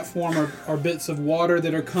that platform are bits of water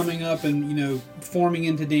that are coming up and forming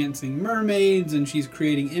into dancing mermaids, and she's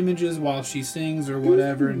creating images while she sings or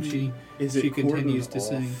whatever, and she continues to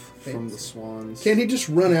sing. from the swans. Can he just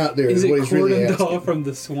run out there? Is it what he's really cordoned asking. off from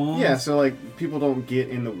the swans? Yeah, so like people don't get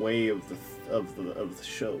in the way of the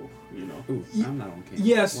show, you know. Ooh, I'm not on camera.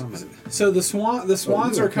 Yes. One minute. So the swans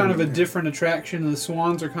you are were kind of a coming there. different attraction. The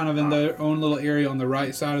swans are kind of in their own little area on the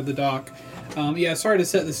right side of the dock. Sorry to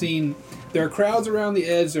set the scene. There are crowds around the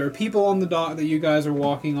edge. There are people on the dock that you guys are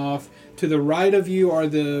walking off. To the right of you are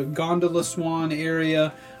the gondola swan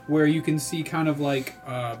area, where you can see kind of like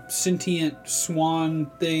sentient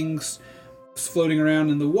swan things floating around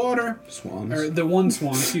in the water. Swans. Or the one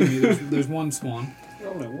swan, excuse me. There's one swan.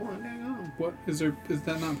 Only one, hang on. What is there? Is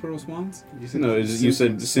that not plural swans? No, you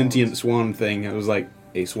said sentient swan thing. It was like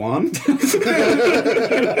a swan.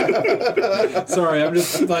 Sorry, I'm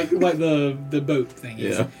just like the boat thing.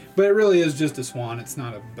 Yeah. But it really is just a swan. It's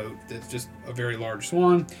not a boat. It's just a very large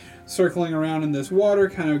swan circling around in this water,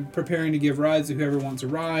 kind of preparing to give rides to whoever wants a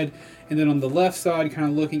ride. And then on the left side, kind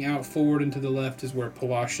of looking out forward and to the left, is where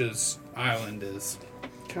Palasha's island is.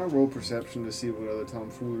 Can I roll perception to see what other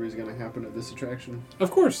tomfoolery is going to happen at this attraction?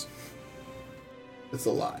 Of course. It's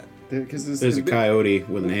a lie. Because There's a coyote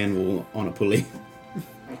with an anvil on a pulley.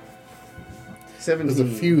 17. There's a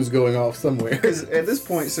fuse going off somewhere. Because at this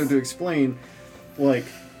point, so to explain, like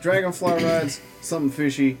dragonfly rides, something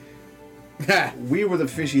fishy. We were the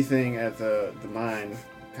fishy thing at the mine,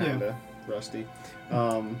 kinda rusty.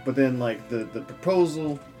 But then like the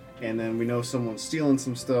proposal, and then we know someone's stealing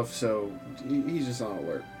some stuff, so he's just on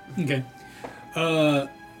alert. Okay.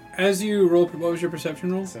 As you roll, what was your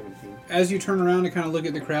perception roll? 17. As you turn around and kind of look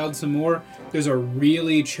at the crowd some more, there's a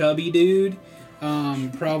really chubby dude,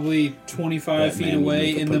 probably 25 That feet man would away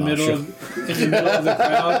make a in the middle of the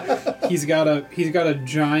crowd. He's got a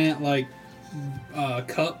giant like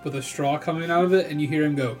cup with a straw coming out of it, and you hear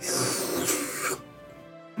him go.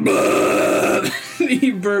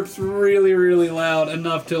 He burps really, really loud,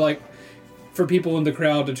 enough to like for people in the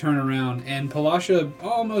crowd to turn around, and Palasha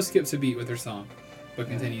almost skips a beat with her song, but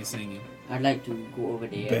continues singing. I'd like to go over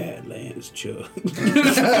there. Badlands Chug. Wait,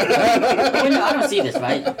 no, I don't see this,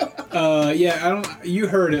 right? You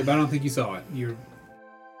heard it, but I don't think you saw it.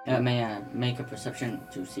 May I make a perception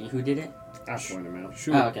to see who did it? I point him out.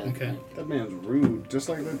 Sure. Oh, okay. Okay. That man's rude. Just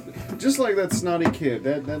like that snotty kid.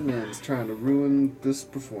 That man's trying to ruin this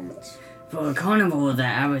performance. For a carnival that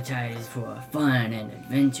advertised for fun and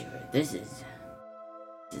adventure, this is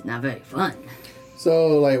not very fun.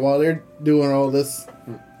 So, like, while they're doing all this,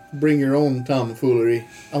 bring your own tomfoolery,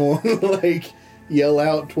 I want to, like, yell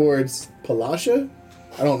out towards Palasha.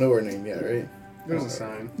 I don't know her name yet, right? There's a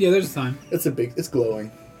sign. Yeah, there's a sign. It's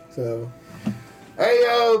glowing. So, hey,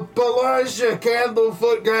 Palasha,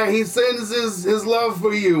 Candlefoot guy, he sends his love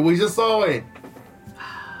for you. We just saw it.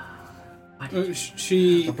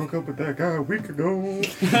 She. I broke up with that guy a week ago.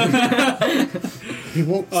 He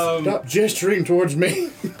won't stop gesturing towards me.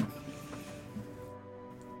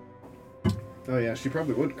 Oh yeah, she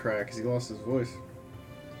probably would cry because he lost his voice.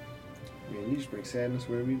 Man, you just bring sadness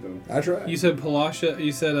wherever you go. I tried. You said Palasha.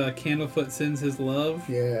 You said Candlefoot sends his love.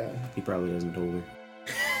 Yeah. He probably hasn't told her.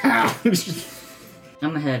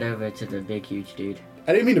 I'm gonna head over to the big, huge dude.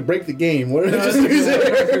 I didn't mean to break the game. What did I just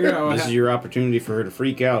Figure out what This is your opportunity for her to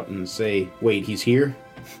freak out and say, "Wait, he's here."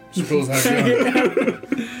 Suppose I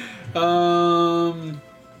should.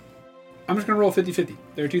 I'm just gonna roll 50-50.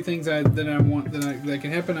 There are two things that I want that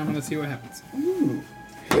can happen. I'm gonna see what happens. Ooh.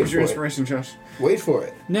 Wait Where's your for it. inspiration, Josh? Wait for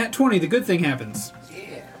it. Nat 20. The good thing happens.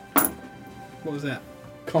 Yeah. What was that?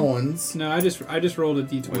 Coins. No, I just rolled a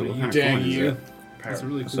d20. What kind of dang coin is you. it? That's a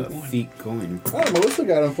really It's cool a coin. thick coin. Oh, Melissa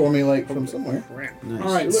got them for me, like, from somewhere. Crap. Nice.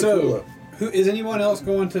 All right, They look so cool. who is anyone else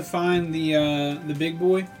going to find the big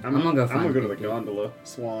boy? I'm gonna go find to the the dude. gondola.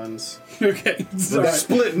 Swans. Okay. We're So,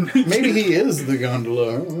 splitting. Maybe he is the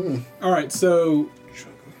gondola. I don't know. all right, so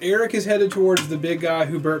Eric is headed towards the big guy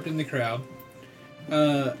who burped in the crowd.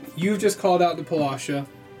 You've just called out to Palasha.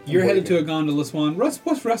 You're headed to a gondola, Swan.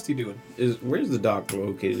 What's Rusty doing? Where's the dock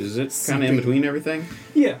located? Is it kind of in between everything?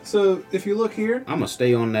 Yeah, so if you look here, I'm gonna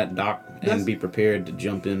stay on that dock That's- and be prepared to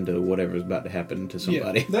jump into whatever's about to happen to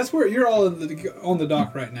somebody. yeah, that's where you're all on the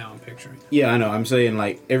dock right now. I'm picturing. Yeah, I know. I'm saying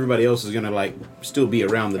like everybody else is gonna like still be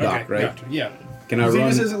around the dock, right? Gotcha. Yeah. Can I run?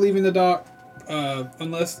 Zenas isn't leaving the dock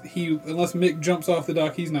unless Mick jumps off the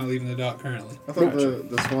dock. He's not leaving the dock currently. I thought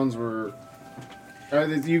the swans were.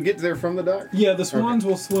 You get there from the dock? Yeah, the swans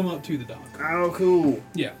will swim up to the dock. Oh, cool.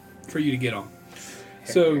 Yeah, for you to get on.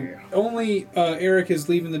 So only Eric is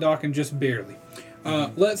leaving the dock and just barely.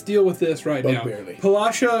 Let's deal with this right But now. barely.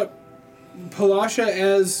 Palasha,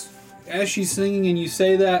 as she's singing and you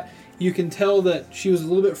say that, you can tell that she was a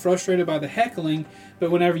little bit frustrated by the heckling. But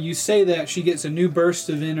whenever you say that, she gets a new burst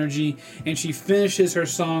of energy and she finishes her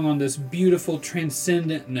song on this beautiful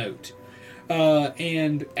transcendent note.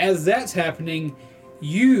 And as that's happening,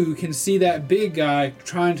 you can see that big guy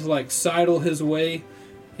trying to like sidle his way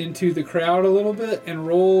into the crowd a little bit, and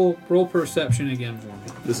roll perception again for me.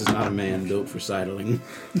 This is not a man built for sidling.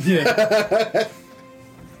 Yeah.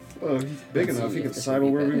 Well, he's big enough. He can sidle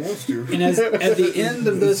wherever he wants to. And as at the end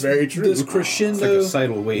of this very true. this It's like crescendo, a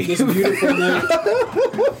sidle wave. this beautiful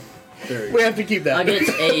note, We have to keep that. I get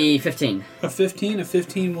a 15. a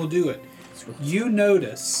 15 will do it. You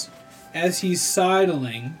notice as he's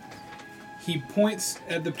sidling, he points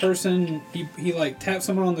at the person. He like taps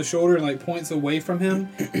someone on the shoulder and like points away from him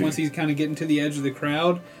once he's kind of getting to the edge of the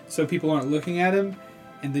crowd, so people aren't looking at him.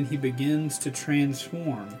 And then he begins to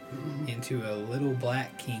transform into a little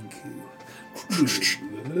black kinkou.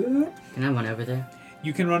 Can I run over there?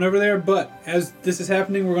 You can run over there, but as this is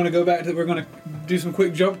happening, we're going to go back to. We're going to do some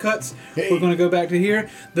quick jump cuts. Hey. We're going to go back to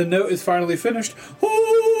here. The note is finally finished.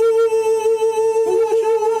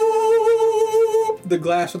 The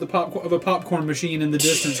glass of a popcorn machine in the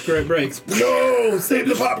distance breaks. No! Save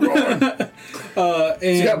the popcorn! She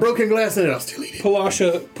And got broken glass in it. I'll still eat it.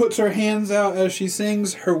 Palasha puts her hands out as she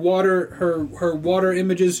sings. Her water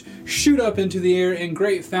images shoot up into the air in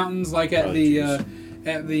great fountains, like at the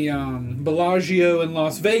Bellagio in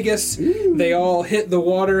Las Vegas. They all hit the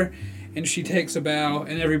water, and she takes a bow,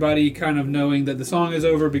 and everybody, kind of knowing that the song is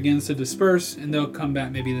over, begins to disperse, and they'll come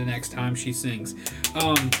back maybe the next time she sings.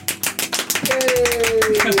 And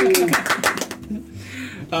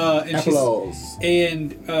Applause.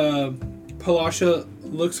 And Palasha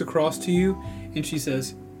looks across to you and she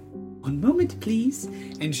says, "One moment, please."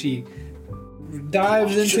 And she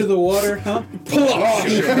dives into the water. Huh?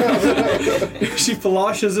 She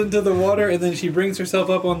Palashas into the water and then she brings herself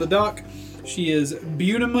up on the dock. She is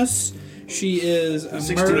beautimous. She is a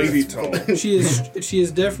 63 feet tall. She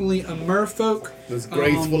is definitely a merfolk. As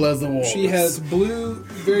graceful as the walls. She has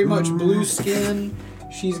very much blue skin.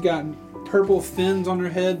 She's got purple fins on her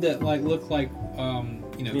head that like look like kind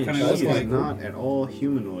of She look is like not at all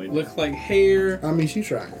humanoid. hair. I mean, she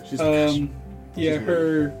tried. Yeah,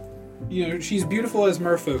 her you know, she's beautiful as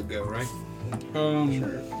merfolk go, right?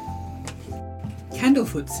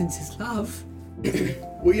 Candlefoot sends his love,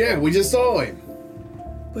 Well, yeah, we just saw him.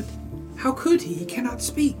 but how could he? He cannot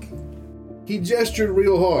speak. He gestured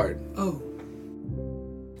real hard. Oh.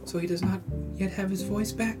 So he does not yet have his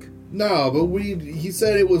voice back? No, but he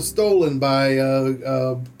said it was stolen by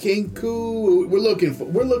Kinku. We're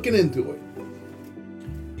looking into it.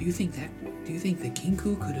 Do you think that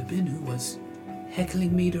Kinku could have been who was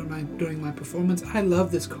heckling me during my performance? I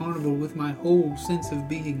love this carnival with my whole sense of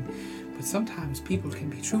being, but sometimes people can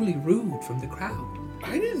be truly rude from the crowd.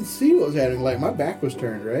 I didn't see what was happening. Like, my back was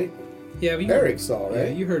turned, right? Yeah, but Eric saw, right?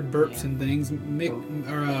 Yeah, you heard burps and things. Mick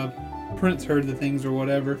or Prince heard the things or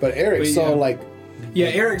whatever. But Eric saw, like... Yeah,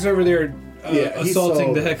 Eric's over there he assaulting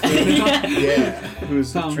saw- the heckler. Yeah,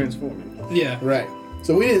 Who's Um, transforming? Yeah. right.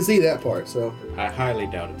 So we didn't see that part, so... I highly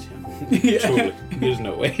doubt it's him. Yeah. Totally. There's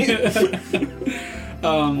no way.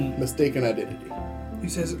 Mistaken identity. He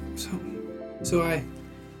says, so I...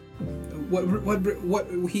 What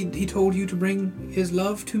he told you to bring his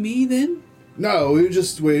love to me then? No,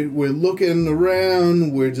 we're looking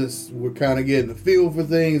around. We're kind of getting a feel for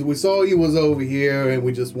things. We saw you was over here, and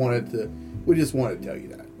we just wanted to tell you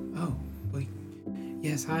that. Oh, well,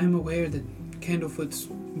 yes, I am aware that Candlefoot's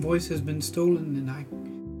voice has been stolen, and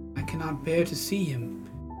I cannot bear to see him.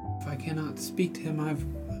 If I cannot speak to him, I've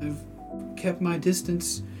kept my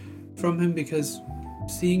distance from him because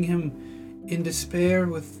seeing him in despair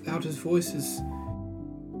without his voice is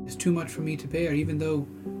too much for me to bear, even though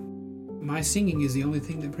my singing is the only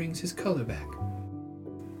thing that brings his color back.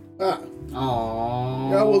 Ah,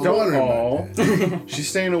 Aww. I was Don't wondering about that. She's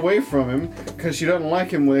staying away from him because she doesn't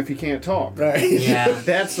like him if he can't talk. Right. Yeah.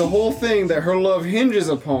 That's the whole thing that her love hinges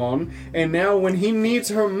upon, and now when he needs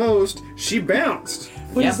her most, she bounced.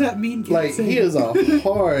 What Yep. does that mean? Like, he is a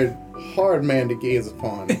hard man to gaze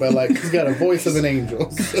upon, but like he's got a voice of an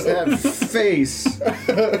angel. So. That face.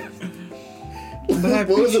 But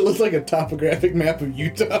What does it look like? A topographic map of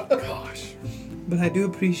Utah? Gosh. But I do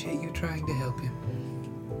appreciate you trying to help him.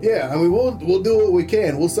 Yeah, I mean we'll do what we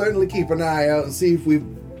can. We'll certainly keep an eye out and see if we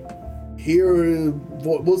hear.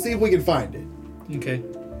 We'll see if we can find it. Okay.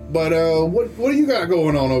 But what do you got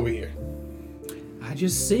going on over here? I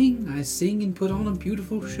just sing. I sing and put on a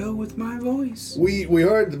beautiful show with my voice. We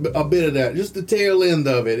heard a bit of that, just the tail end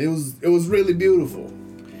of it. It was really beautiful.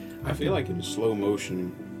 I feel like in slow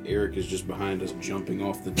motion, Eric is just behind us jumping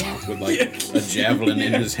off the dock with like a javelin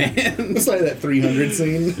in his hand. It's like that 300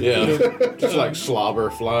 scene. Yeah. Just like slobber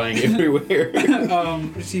flying everywhere.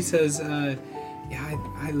 She says, "Yeah,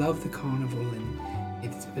 I love the carnival, and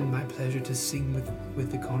it's been my pleasure to sing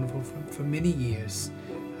with the carnival for many years.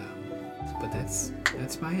 But that's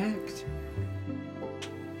my act."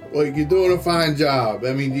 Well, you're doing a fine job.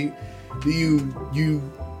 I mean, do you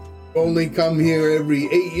only come here every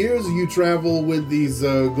 8 years, or you travel with these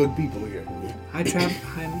good people here? I travel.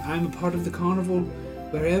 I'm a part of the carnival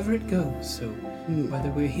wherever it goes. So whether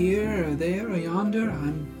we're here or there or yonder,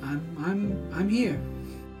 I'm here.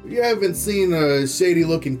 You haven't seen a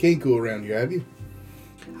shady-looking Kinku around here, have you?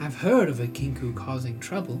 I've heard of a Kinku causing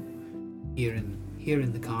trouble here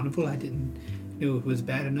in the carnival. I didn't know it was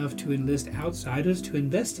bad enough to enlist outsiders to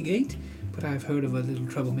investigate, but I've heard of a little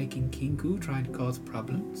troublemaking Kinku trying to cause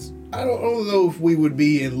problems. I don't know if we would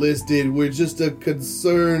be enlisted. We're just a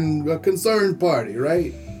concerned party,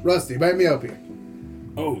 right? Rusty, back me up here.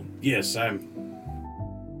 Oh, yes,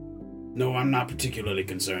 No, I'm not particularly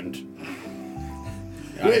concerned.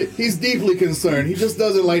 He's deeply concerned. He just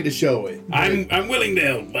doesn't like to show it. I'm willing to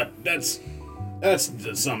help, but that's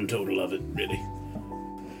the sum total of it, really.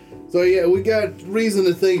 So yeah, we got reason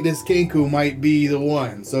to think this Kinku might be the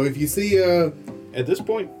one. So if you see At this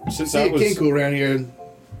point, since a Kinku around here,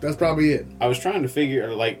 that's probably it. I was trying to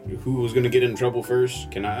figure like who was going to get in trouble first.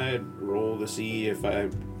 Can I roll to see if I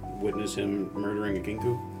witness him murdering a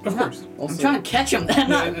Kinku? Of course. I'm trying to catch him.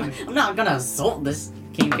 I'm not gonna assault this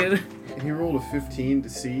Kinku. He rolled a 15 to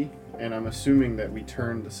see, and I'm assuming that we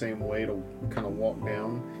turned the same way to kind of walk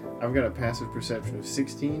down. I've got a passive perception of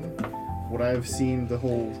 16. Would I have seen the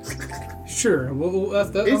whole... Sure. Well,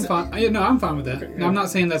 that's I'm fine. I'm fine with that. Okay, No, I'm not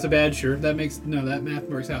saying that's a bad sure. That math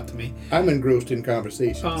works out to me. I'm engrossed in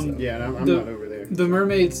conversation. So. Yeah, and I'm The- not over there. The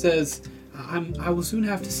mermaid says, I will soon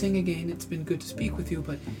have to sing again. It's been good to speak with you,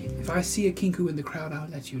 but if I see a Kinku in the crowd, I'll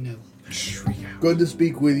let you know. Good to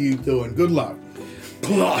speak with you too, and good luck.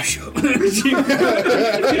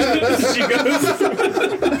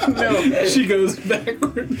 She goes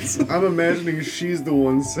backwards. I'm imagining she's the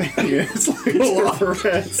one saying it. It's like to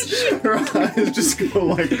Tourette's. Her eyes just go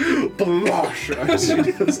like, blush. She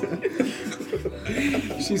does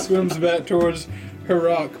it. She swims back towards her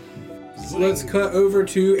rock. let's cut over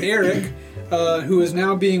to Eric, who is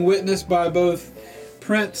now being witnessed by both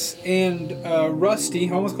Prince and Rusty.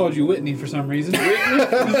 I almost called you Whitney for some reason.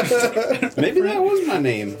 Maybe that was my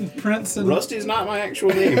name. Prince and Rusty's not my actual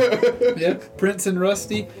name. Prince and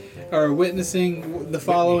Rusty are witnessing the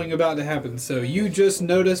following about to happen. So you just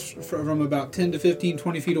noticed from about 10 to 15,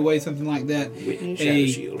 20 feet away, something like that, Whitney Shadow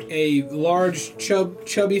Shield. a large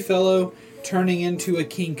chubby fellow turning into a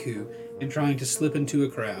kinku and trying to slip into a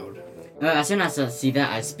crowd. As soon as I see that,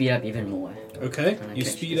 I speed up even more. Okay, Can I you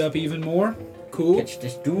catch speed this? up even more. Cool. Catch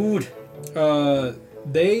this dude.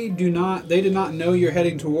 They did not know you're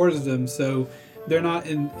heading towards them, so they're not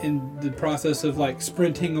in the process of like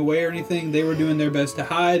sprinting away or anything. They were doing their best to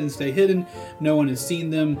hide and stay hidden. No one has seen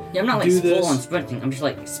them Yeah, I'm not like do this. full on sprinting. I'm just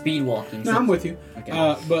like speed walking. No, I'm with you. Okay.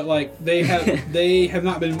 But like they have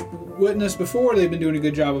not been witnessed before. They've been doing a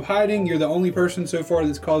good job of hiding. You're the only person so far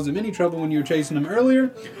that's caused them any trouble when you were chasing them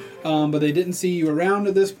earlier. But they didn't see you around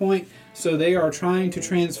at this point, so they are trying to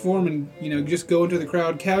transform and just go into the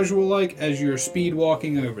crowd casual like as you're speed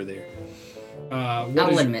walking over there.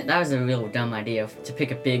 I'll admit, that was a real dumb idea to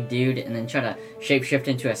pick a big dude and then try to shapeshift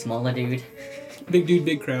into a smaller dude. Big dude,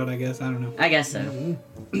 big crowd, I guess. I don't know. I guess so.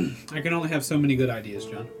 I can only have so many good ideas,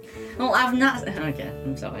 John. Well, I've not. Okay,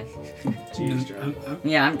 I'm sorry. Jeez, John.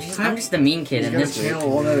 Yeah, I'm just the mean kid He's in got to this group.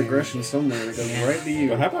 channel all that aggression somewhere that goes Yeah. right to you.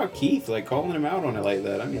 But how about Keith, like, calling him out on it like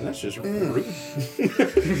that? I mean, that's just rude.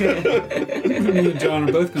 Me and John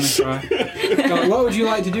are both going to cry. What would you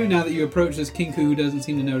like to do now that you approach this kinku who doesn't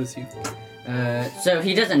seem to notice you? So if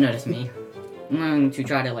he doesn't notice me, I'm going to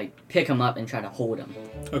try to like pick him up and try to hold him.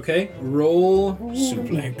 Okay, roll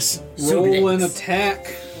Suplex. an Suplex.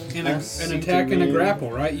 attack and an attack and a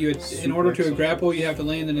grapple, right? In order to grapple, you have to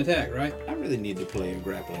land an attack, right? I really need to play a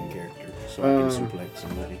grappling character so I can suplex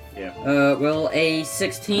somebody. Will a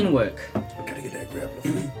 16 work? Gotta get that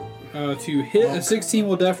grappling. To hit, a 16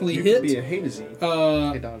 will definitely You hit. could be a Hadesy.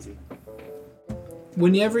 Hadazi.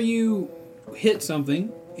 Whenever you hit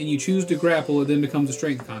something and you choose to grapple, it then becomes a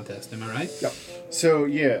strength contest. Am I right? Yep. So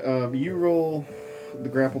you roll the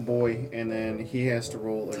grapple boy, and then he has to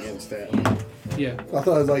roll against that. Yeah. I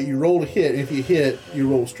thought it was like you roll a hit, and if you hit, you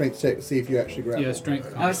roll strength check to see if you actually grapple. Yeah,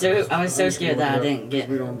 strength I was contest. so scared that I didn't get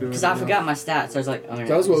We don't do it because I enough. forgot my stats. So I was like, oh no,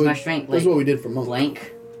 That's what is we, my strength that's like what we did for monk.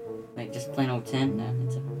 blank, like just plain old 10.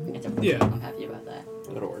 No, it's a Yeah. I'm happy about that.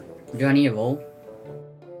 That'll work. Do I need a roll?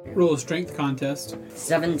 Roll a strength contest.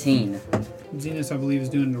 17. Zenos, I believe, is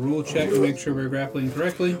doing the rule check to make sure we're grappling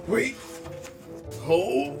correctly. Wait.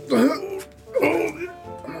 Hold. Hold it.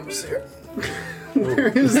 I'm almost there. Where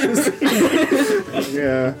is this?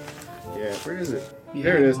 Yeah. Where is it?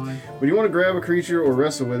 There it is. When you want to grab a creature or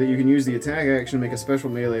wrestle with it, you can use the attack action to make a special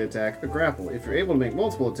melee attack, a grapple. If you're able to make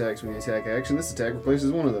multiple attacks with the attack action, this attack replaces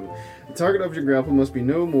one of them. The target of your grapple must be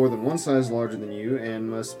no more than one size larger than you and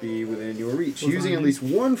must be within your reach. Using at least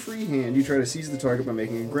one free hand, you try to seize the target by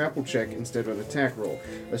making a grapple check instead of an attack roll.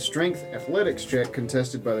 A strength athletics check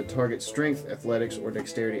contested by the target's strength, athletics, or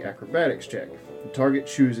dexterity acrobatics check. The target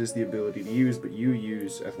chooses the ability to use, but you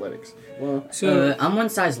use athletics. Well, So, I'm one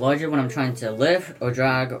size larger when I'm trying to lift or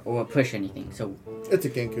drag or push anything. So It's a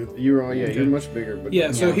Kenku. you're Okay. much bigger, but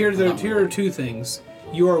yeah, so Yeah. here are two things.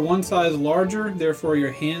 You are one size larger, therefore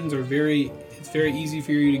your hands are it's very easy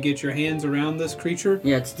for you to get your hands around this creature.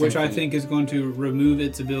 yeah, it's 10 Which I feet. think is going to remove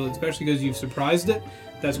its ability, especially because you've surprised it.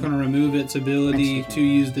 That's going to remove its ability to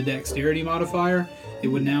use the dexterity modifier. It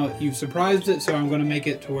would now, you've surprised it, so I'm going to make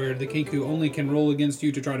it to where the Kinku only can roll against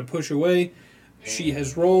you to try to push away. She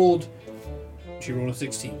rolled a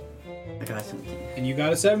 16, I got something. and you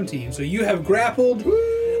got a 17. So you have grappled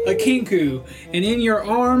a Kinku, and in your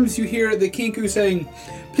arms you hear the Kinku saying,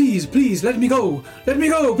 "Please, please, let me go,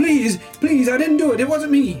 please, please, I didn't do it, it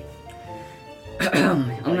wasn't me."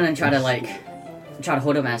 I'm gonna try to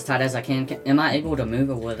hold him as tight as I can. Am I able to move,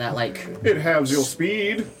 or will that like it halves your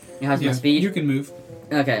speed. it has my Yeah, speed? you can move.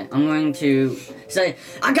 Okay, I'm going to say,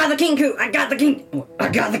 I got the Kinku! I got the Kinku! I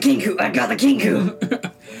got the Kinku! I got the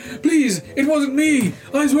Kinku! Please, it wasn't me,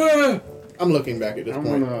 I swear. I'm looking back at this I'm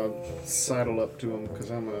point. gonna sidle up to him because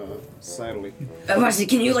I'm sidly. Rusty,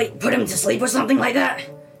 can you like put him to sleep or something like that?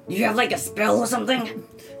 Do you have like a spell or something?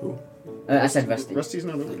 I said Rusty. Rusty's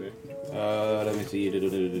not over there. Let me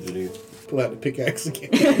see. Pull out the pickaxe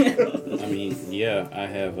again. I mean, yeah, I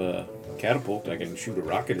have a catapult. I can shoot a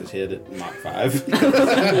rocket at his head at Mach 5.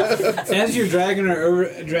 As you're dragging her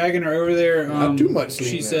over there, Not too much sleep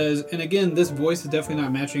she now. says, and again, this voice is definitely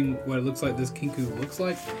not matching what it looks like this Kinku looks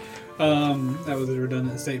like. That was a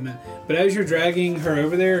redundant statement. But as you're dragging her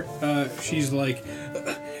over there, she's like,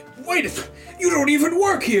 "Wait, You don't even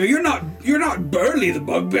work here. You're not Burley the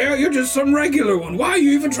Bugbear. You're just some regular one. Why are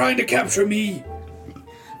you even trying to capture me?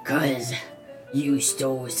 'Cause you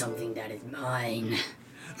stole something that is mine.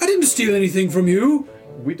 I didn't steal anything from you.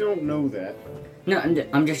 We don't know that. No,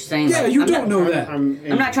 I'm just saying. Yeah, like, you I'm don't not, know that. I'm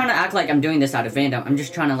not trying to act like I'm doing this out of fandom. I'm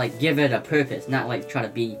just trying to like give it a purpose, not like try to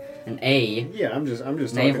be an Yeah, I'm just an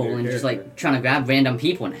talking to a-hole your and just character. like trying to grab random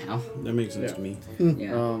people now. That makes sense Yeah. to me.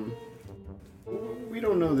 Yeah, We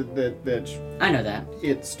don't know that I know that.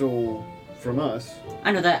 it stole from us.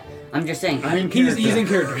 I know that. I'm just saying. I'm in He's character. in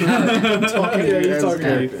character. I'm talking to you he's as a talking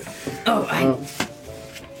to you. character. Oh, I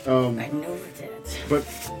Um, know that. but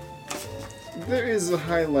there is a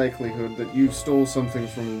high likelihood that you stole something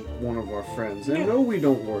from one of our friends. And no, we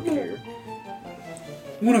don't work here.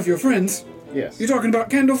 One of your friends. Yes. You're talking about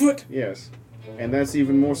Candlefoot? Yes. And that's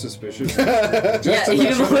even more suspicious. Yeah,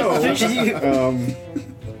 even more.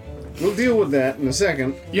 We'll deal with that in a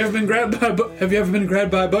second. You ever been grabbed by? Have you ever been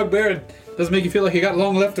grabbed by a bugbear? It doesn't make you feel like you got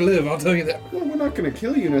long left to live. I'll tell you that. Well, we're not going to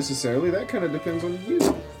kill you necessarily. That kind of depends on you.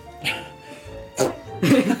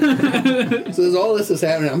 So as all this is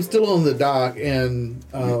happening, I'm still on the dock, and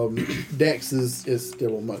Dex is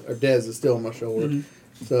still on my, or Dez is still on my shoulder.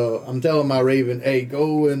 Mm-hmm. So I'm telling my Raven, hey,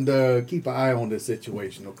 go and keep an eye on this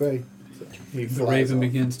situation, okay? So he The flies raven off.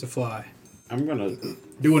 begins to fly. I'm gonna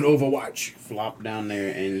Doing Overwatch. flop down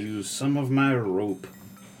there and use some of my rope,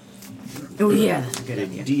 Oh yeah, that's a good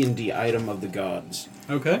the idea. D&D item of the gods,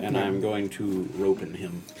 Okay. and I'm going to ropen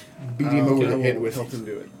him. Beat him over the I head will with help it. him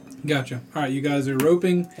do it. Gotcha. All right, you guys are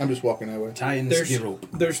roping. I'm just walking that way. Tie in There's ski rope.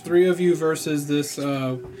 there's three of you versus this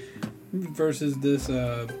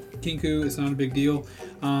Kinku. It's not a big deal.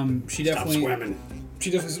 She Stop definitely. swimming.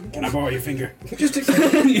 She definitely. Can I borrow your finger? Just. She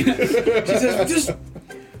says, just.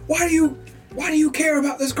 Why do you care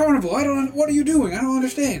about this carnival? What are you doing? I don't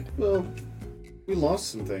understand. Well, we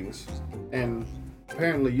lost some things. And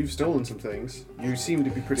apparently you've stolen some things. You seem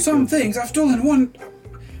to be pretty Some good. things I've stolen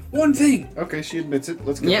one thing. Okay, she admits it.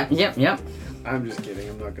 Let's go. Yep. I'm just kidding.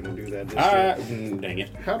 I'm not going to do that this year. Dang it.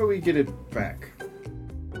 How do we get it back?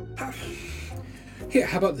 Here,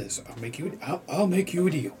 how about this? I'll make you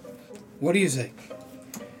a deal. What do you say?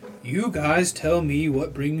 You guys tell me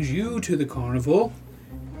what brings you to the carnival,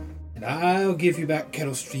 and I'll give you back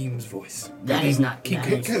Kettlestream's voice. That is not.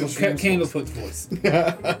 Candlefoot's voice.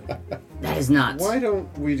 That is not. Why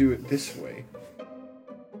don't we do it this way?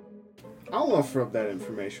 I'll offer up that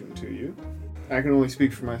information to you. I can only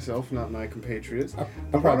speak for myself, not my compatriots. I'll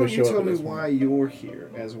Why probably don't you show up tell at me this one. why you're here,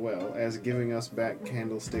 as well as giving us back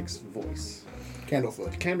Candlestick's voice?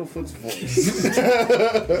 Candlefoot. Candlefoot's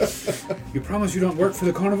voice. You promise you don't work for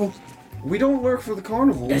the carnival? We don't work for the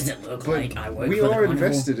carnival. Does it look but like I work we for the are carnival?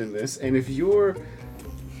 invested in this, and if you're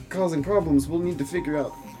causing problems, we'll need to figure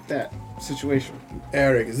out that situation.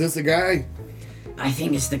 Eric, is this the guy? I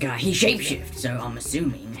think it's the guy. He shapeshifts, so I'm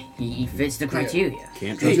assuming he fits the criteria.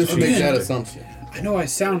 Can't He trust just you. makes that assumption. I know I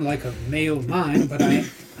sound like a male mime, but I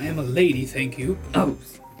am a lady, thank you. Oh,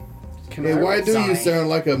 Can Hey, I why do you Sorry. sound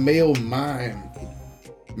like a male mime?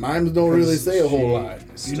 Mimes don't really say a whole lot.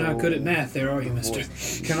 You're not good at math there, are you, mister?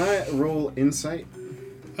 Can I roll insight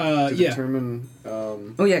to Yeah. determine?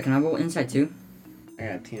 oh yeah. Can I roll insight too? I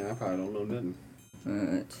got 10. I probably don't know nothing.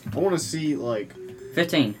 Uh, I want to see, like,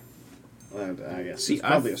 15. I guess See, it's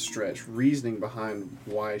probably a stretch. Reasoning behind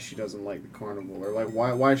why she doesn't like the carnival, or like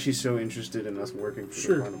why she's so interested in us working for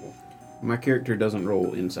Sure. the carnival. My character doesn't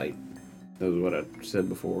roll insight. That was what I said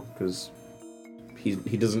before, because he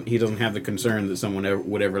doesn't have the concern that someone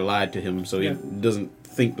would ever lie to him, so Yeah. he doesn't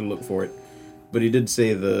think to look for it. But he did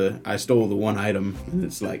say I stole the one item. And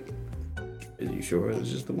it's like, are you sure it was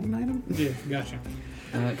just the one item? Yeah, gotcha.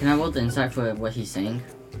 Can I roll the insight for what he's saying,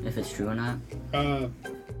 if it's true or not?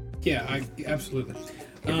 Yeah, absolutely.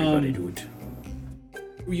 Everybody do it.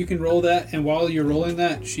 You can roll that, and while you're rolling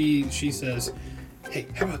that, she says, "Hey,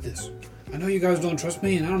 how about this? I know you guys don't trust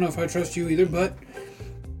me, and I don't know if I trust you either, but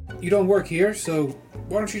you don't work here, so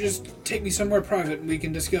why don't you just take me somewhere private and we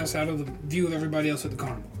can discuss out of the view of everybody else at the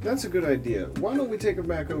carnival?" That's a good idea. Why don't we take her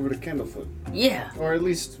back over to Candlefoot, Yeah. or at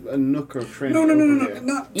least a nook or cranny? No, over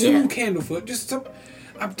not to Yeah. Candlefoot. Just some.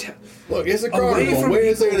 Look, it's a Away carnival. from Where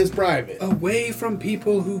is people. it? It's private. Away from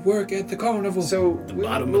people who work at the carnival. So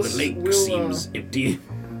Bottom of the lake seems empty.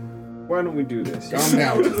 why don't we do this? Calm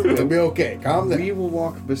down. It'll be okay. Calm down. We will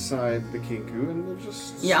walk beside the Kinku and we'll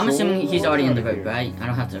just. Yeah, I'm assuming he's stroll already in out the of boat, here. right? I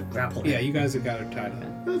don't have to grapple him. yeah, you guys have got her tied up.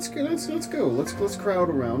 Let's go. Let's crowd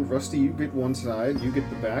around. Rusty, you get one side. You get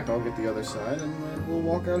the back. I'll get the other side, and we'll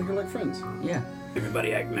walk out of here like friends. Yeah.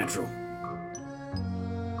 Everybody act natural.